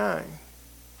their kind.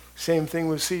 Same thing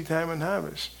with seed time and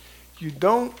harvest. You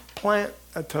don't plant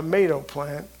a tomato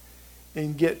plant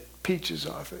and get peaches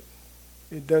off it.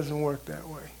 It doesn't work that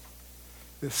way.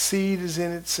 The seed is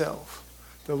in itself.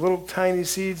 The little tiny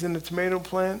seeds in the tomato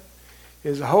plant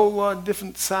is a whole lot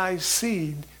different size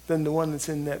seed than the one that's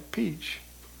in that peach.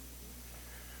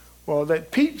 Well,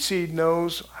 that peach seed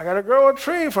knows, I got to grow a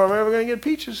tree if I'm ever going to get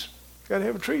peaches. Got to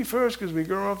have a tree first because we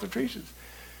grow off the trees.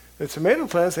 The tomato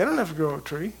plants, they don't have to grow a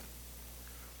tree.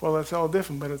 Well, that's all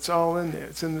different, but it's all in there.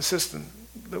 It's in the system.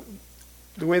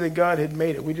 The way that God had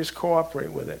made it. We just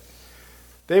cooperate with it.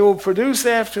 They will produce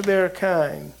after their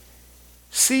kind.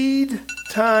 Seed,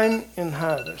 time, and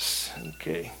harvest.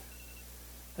 Okay.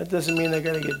 That doesn't mean they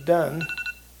got to get done.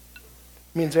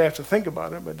 It means I have to think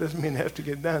about it, but it doesn't mean they have to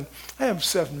get done. I have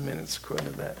 7 minutes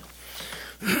according to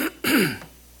that.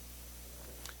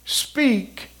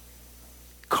 Speak,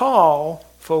 call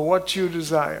for what you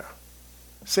desire.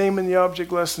 Same in the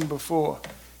object lesson before.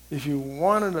 If you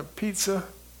wanted a pizza,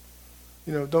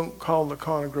 don't call the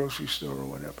corner grocery store or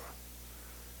whatever.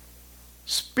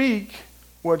 Speak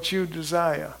what you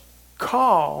desire.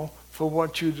 Call for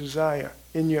what you desire.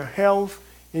 In your health,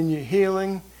 in your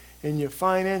healing, in your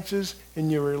finances,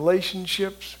 in your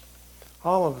relationships,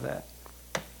 all of that.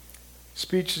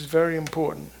 Speech is very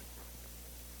important.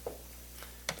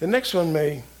 The next one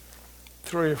may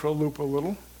throw you for a loop a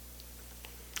little.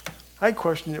 I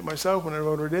questioned it myself when I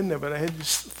wrote it in there, but I had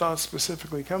this thought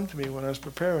specifically come to me when I was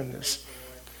preparing this.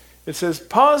 It says,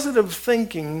 positive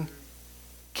thinking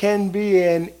can be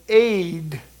an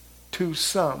aid to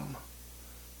some.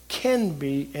 Can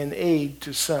be an aid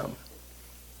to some.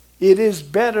 It is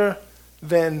better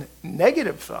than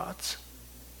negative thoughts.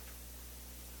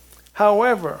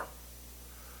 However,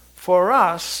 for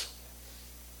us,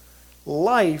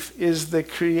 life is the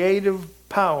creative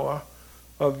power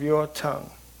of your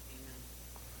tongue.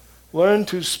 Learn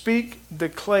to speak,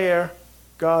 declare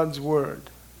God's word.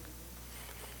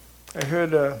 I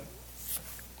heard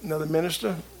another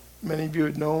minister, many of you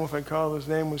would know him if I called his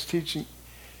name, was teaching.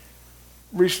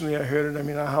 Recently I heard it, I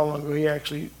mean, how long ago he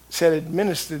actually said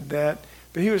administered that,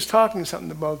 but he was talking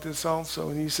something about this also,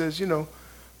 and he says,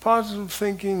 positive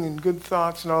thinking and good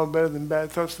thoughts and all better than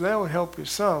bad thoughts, so that would help you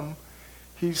some.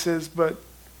 He says, but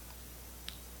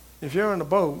if you're in a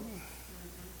boat,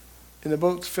 and the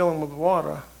boat's filling with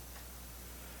water,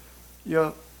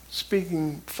 you're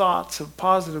speaking thoughts of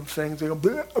positive things, they go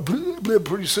blah, blah, blah,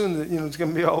 pretty soon that it's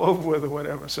going to be all over with or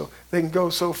whatever. So they can go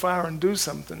so far and do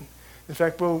something. In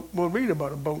fact, we'll read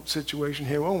about a boat situation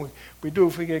here, won't we? We do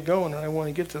if we get going, and I want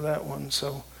to get to that one.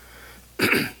 So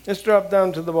let's drop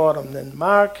down to the bottom then.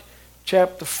 Mark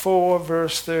chapter 4,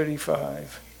 verse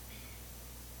 35.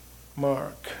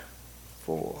 Mark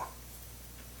 4,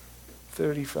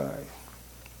 35.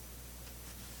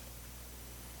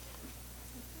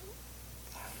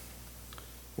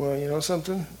 Well, you know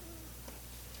something?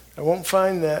 I won't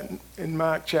find that in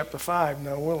Mark chapter 5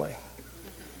 now, will I?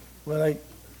 But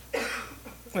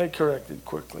I corrected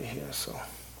quickly here, so.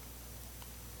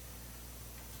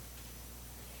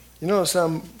 You notice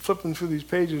I'm flipping through these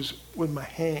pages with my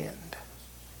hand.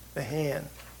 The hand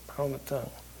on the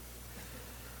tongue.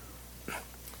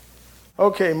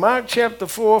 Okay, Mark chapter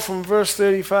 4 from verse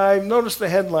 35. Notice the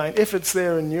headline, if it's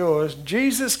there in yours.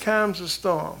 Jesus calms a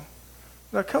storm.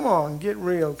 Now, come on, get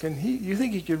real. You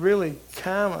think he could really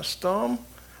calm a storm?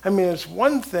 I mean, it's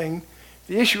one thing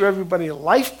to issue everybody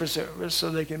life preservers so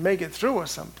they can make it through or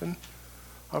something,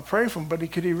 or pray for them, but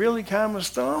could he really calm a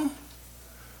storm?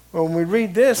 Well, when we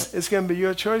read this, it's going to be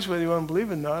your choice whether you want to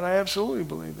believe it or not. I absolutely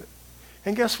believe it.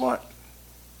 And guess what?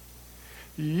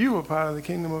 You are part of the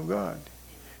kingdom of God.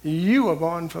 You are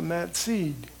born from that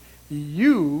seed.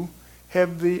 You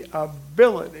have the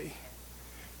ability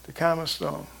to calm a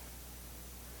storm.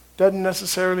 Doesn't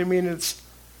necessarily mean it's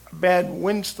a bad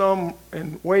windstorm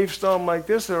and wave storm like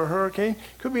this or a hurricane.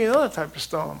 It could be another type of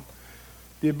storm.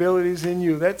 The ability is in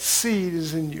you. That seed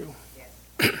is in you.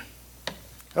 Yes.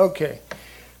 Okay.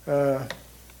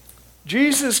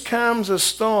 Jesus calms a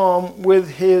storm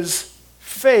with his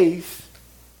faith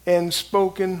and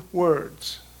spoken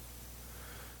words.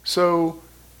 So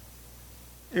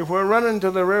if we're running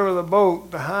to the rear of the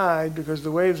boat to hide because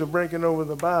the waves are breaking over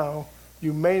the bow,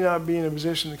 you may not be in a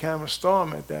position to calm a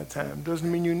storm at that time.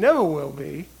 Doesn't mean you never will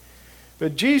be.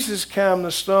 But Jesus calmed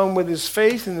the storm with his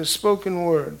faith and his spoken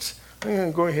words. I'm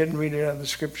going to go ahead and read it out of the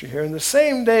scripture here. "In the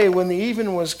same day when the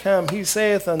even was come, he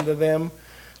saith unto them,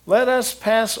 Let us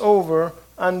pass over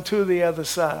unto the other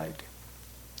side."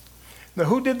 Now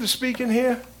who did the speaking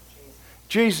here?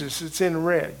 Jesus. It's in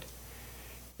red.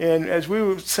 And as we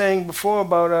were saying before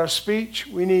about our speech,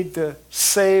 we need to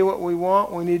say what we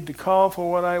want. We need to call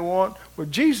for what I want. Well,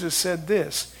 Jesus said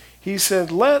this. He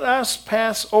said, "Let us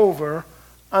pass over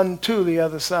unto the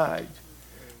other side."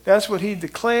 That's what he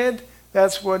declared.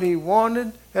 That's what he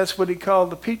wanted. That's what he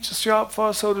called the pizza shop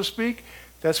for, so to speak.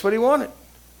 That's what he wanted.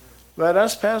 Let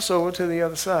us pass over to the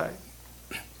other side.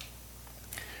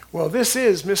 Well, this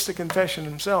is Mr. Confession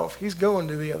himself. He's going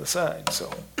to the other side, so...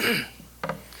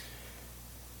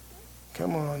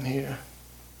 Come on here.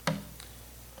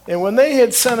 "And when they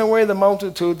had sent away the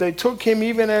multitude, they took him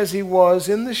even as he was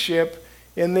in the ship,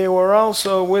 and there were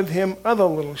also with him other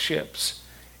little ships.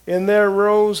 And there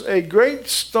rose a great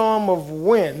storm of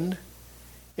wind,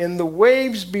 and the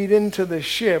waves beat into the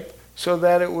ship, so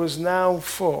that it was now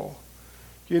full."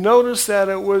 You notice that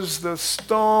it was the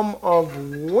storm of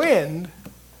wind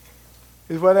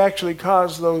is what actually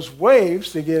caused those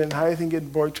waves to get in height and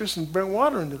get boisterous and bring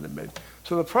water into the bed.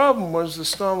 So the problem was the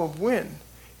storm of wind.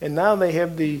 And now they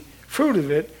have the fruit of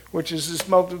it, which is this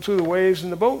multitude of waves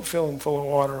and the boat filling full of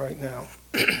water right now.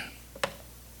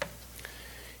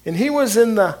 "And he was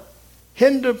in the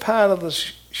hinder part of the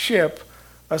ship,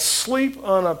 asleep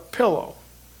on a pillow.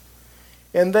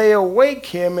 And they awake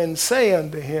him and say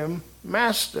unto him,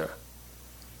 Master,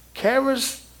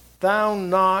 carest thou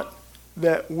not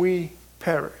that we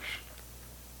perish?"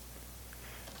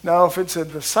 Now if it's a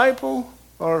disciple,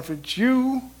 or if it's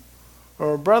you,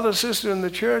 or a brother, sister in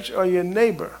the church, or your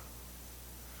neighbor,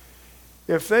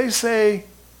 if they say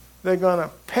they're going to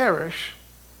perish,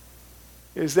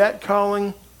 is that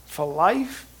calling for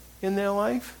life in their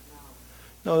life?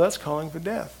 No, that's calling for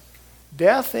death.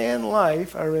 Death and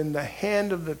life are in the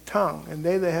hand of the tongue, and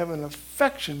they that have an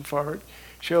affection for it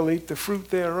shall eat the fruit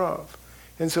thereof.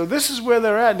 And so this is where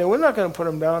they're at. Now, we're not going to put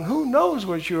them down. Who knows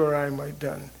what you or I might have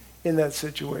done in that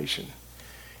situation?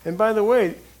 And by the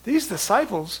way, these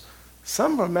disciples,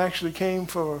 some of them actually came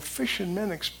for a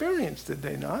fisherman experience, did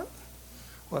they not?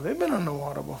 Well, they've been on the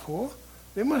water before.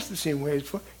 They must have seen waves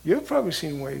before. You've probably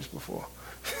seen waves before.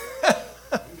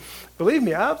 Believe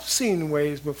me, I've seen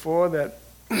waves before that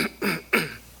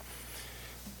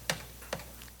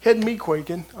had me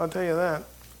quaking, I'll tell you that.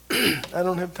 I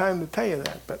don't have time to tell you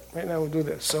that, but right now we'll do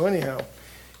this. So anyhow,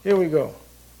 here we go.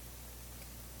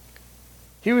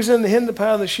 "He was in the hinder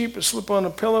part of the sheep asleep on a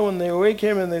pillow, and they awake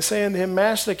him, and they say unto him,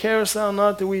 Master, carest thou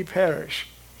not that we perish?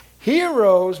 He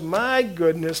arose," my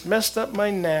goodness, messed up my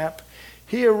nap.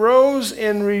 "He arose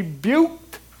and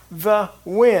rebuked the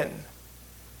wind."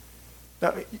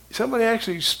 Now, somebody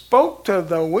actually spoke to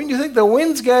the wind. You think the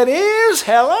wind's got ears?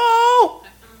 Hello?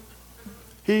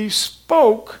 He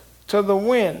spoke to the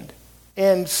wind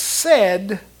and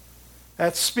said,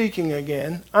 that's speaking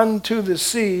again, unto the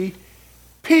sea,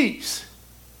 Peace,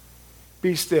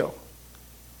 be still.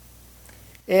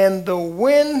 And the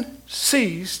wind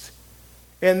ceased,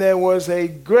 and there was a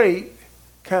great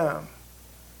calm.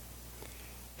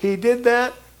 He did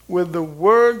that with the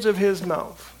words of his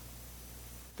mouth.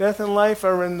 Death and life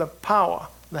are in the power,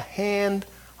 the hand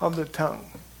of the tongue.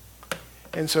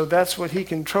 And so that's what he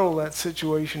controlled that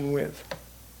situation with.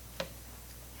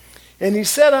 "And he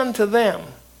said unto them,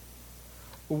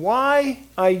 Why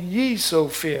are ye so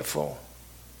fearful?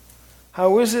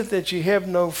 How is it that ye have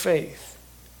no faith?"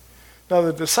 Now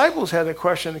the disciples had a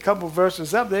question a couple of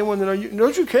verses up. They wanted to know,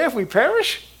 don't you care if we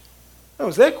perish? That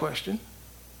was their question.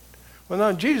 Well,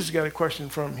 now Jesus got a question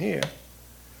from here.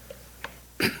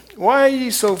 "Why are ye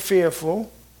so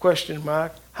fearful? Question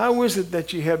mark. How is it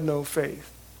that ye have no faith?"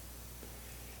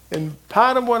 And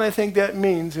part of what I think that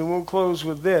means, and we'll close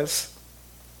with this,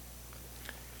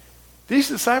 these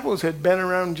disciples had been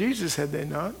around Jesus, had they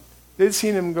not? They'd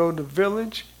seen him go to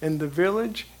village and to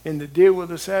deal with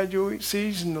the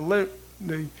Sadducees and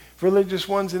the religious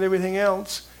ones and everything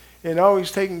else, and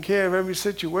always taking care of every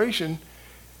situation.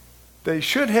 They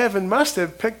should have and must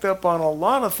have picked up on a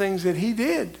lot of things that he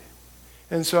did.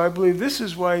 And so I believe this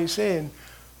is why he's saying,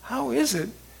 how is it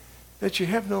that you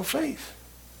have no faith?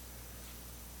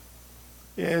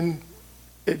 And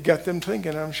it got them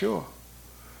thinking, I'm sure.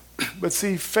 But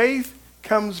see, faith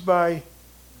comes by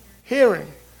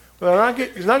hearing. Well,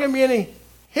 there's not going to be any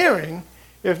hearing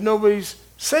if nobody's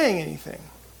saying anything.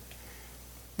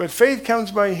 But faith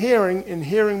comes by hearing, and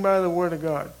hearing by the Word of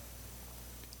God.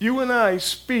 You and I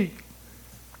speak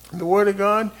the Word of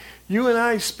God. You and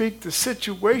I speak the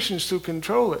situations to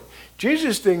control it.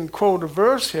 Jesus didn't quote a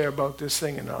verse here about this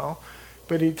thing and all,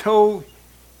 but he told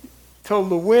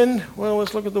the wind, well,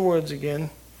 let's look at the words again.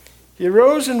 He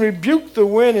arose and rebuked the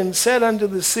wind and said unto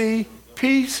the sea,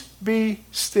 peace, be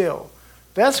still.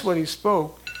 That's what he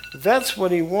spoke. That's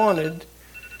what he wanted.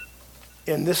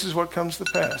 And this is what comes to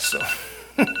pass. So,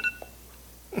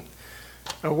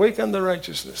 awake unto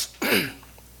righteousness.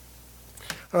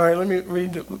 All right, let me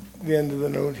read the end of the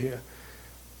note here.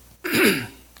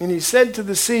 And he said to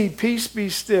the sea, peace, be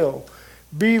still.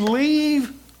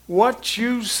 Believe what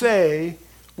you say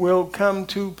will come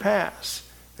to pass.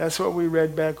 That's what we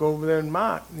read back over there in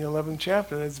Mark, in the 11th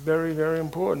chapter. That's very, very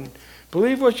important.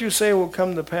 Believe what you say will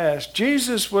come to pass.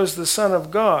 Jesus was the Son of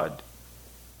God.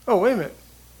 Oh, wait a minute.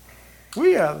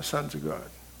 We are the sons of God.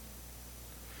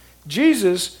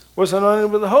 Jesus was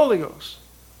anointed with the Holy Ghost.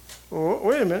 Oh,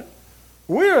 wait a minute.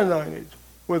 We're anointed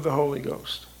with the Holy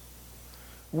Ghost.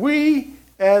 We,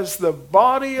 as the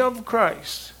body of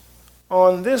Christ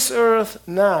on this earth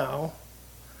now,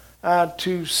 are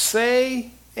to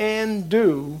say and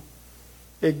do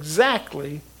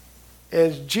exactly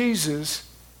as Jesus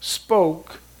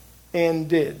spoke and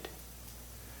did.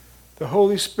 The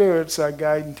Holy Spirit's our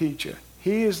guide and teacher.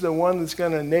 He is the one that's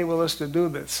going to enable us to do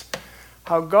this.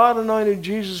 How God anointed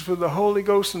Jesus with the Holy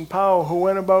Ghost and power, who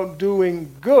went about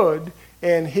doing good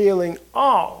and healing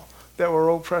all that were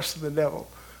oppressed of the devil.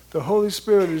 The Holy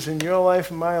Spirit is in your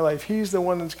life and my life. He's the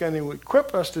one that's going to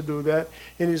equip us to do that,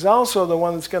 and he's also the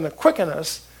one that's going to quicken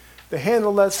us to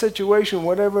handle that situation,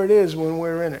 whatever it is, when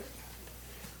we're in it.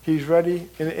 He's ready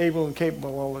and able and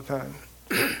capable all the time.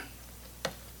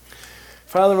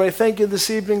 Father, I thank you this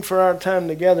evening for our time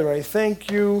together. I thank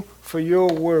you for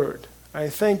your word. I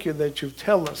thank you that you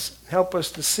tell us, help us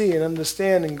to see and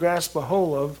understand and grasp a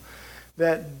hold of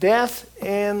that death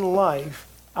and life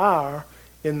are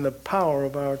in the power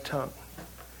of our tongue.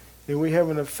 And we have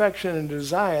an affection and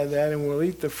desire that, and we'll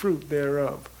eat the fruit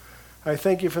thereof. I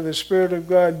thank you for the Spirit of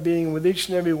God being with each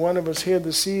and every one of us here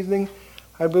this evening.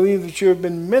 I believe that you have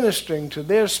been ministering to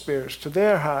their spirits, to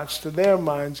their hearts, to their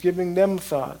minds, giving them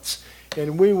thoughts.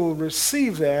 And we will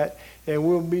receive that, and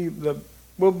we'll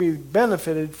be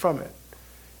benefited from it.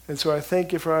 And so I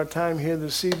thank you for our time here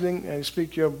this evening. I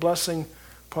speak your blessing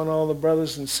upon all the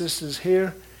brothers and sisters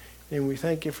here. And we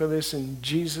thank you for this in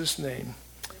Jesus' name.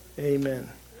 Amen.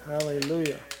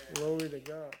 Hallelujah. Glory to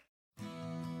God.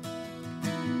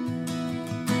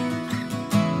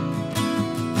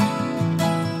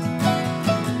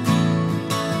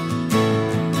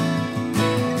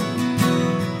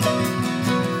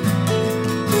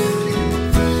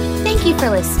 Thank you for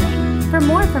listening. For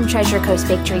more from Treasure Coast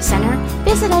Victory Center,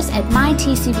 visit us at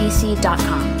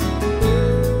mytcbc.com.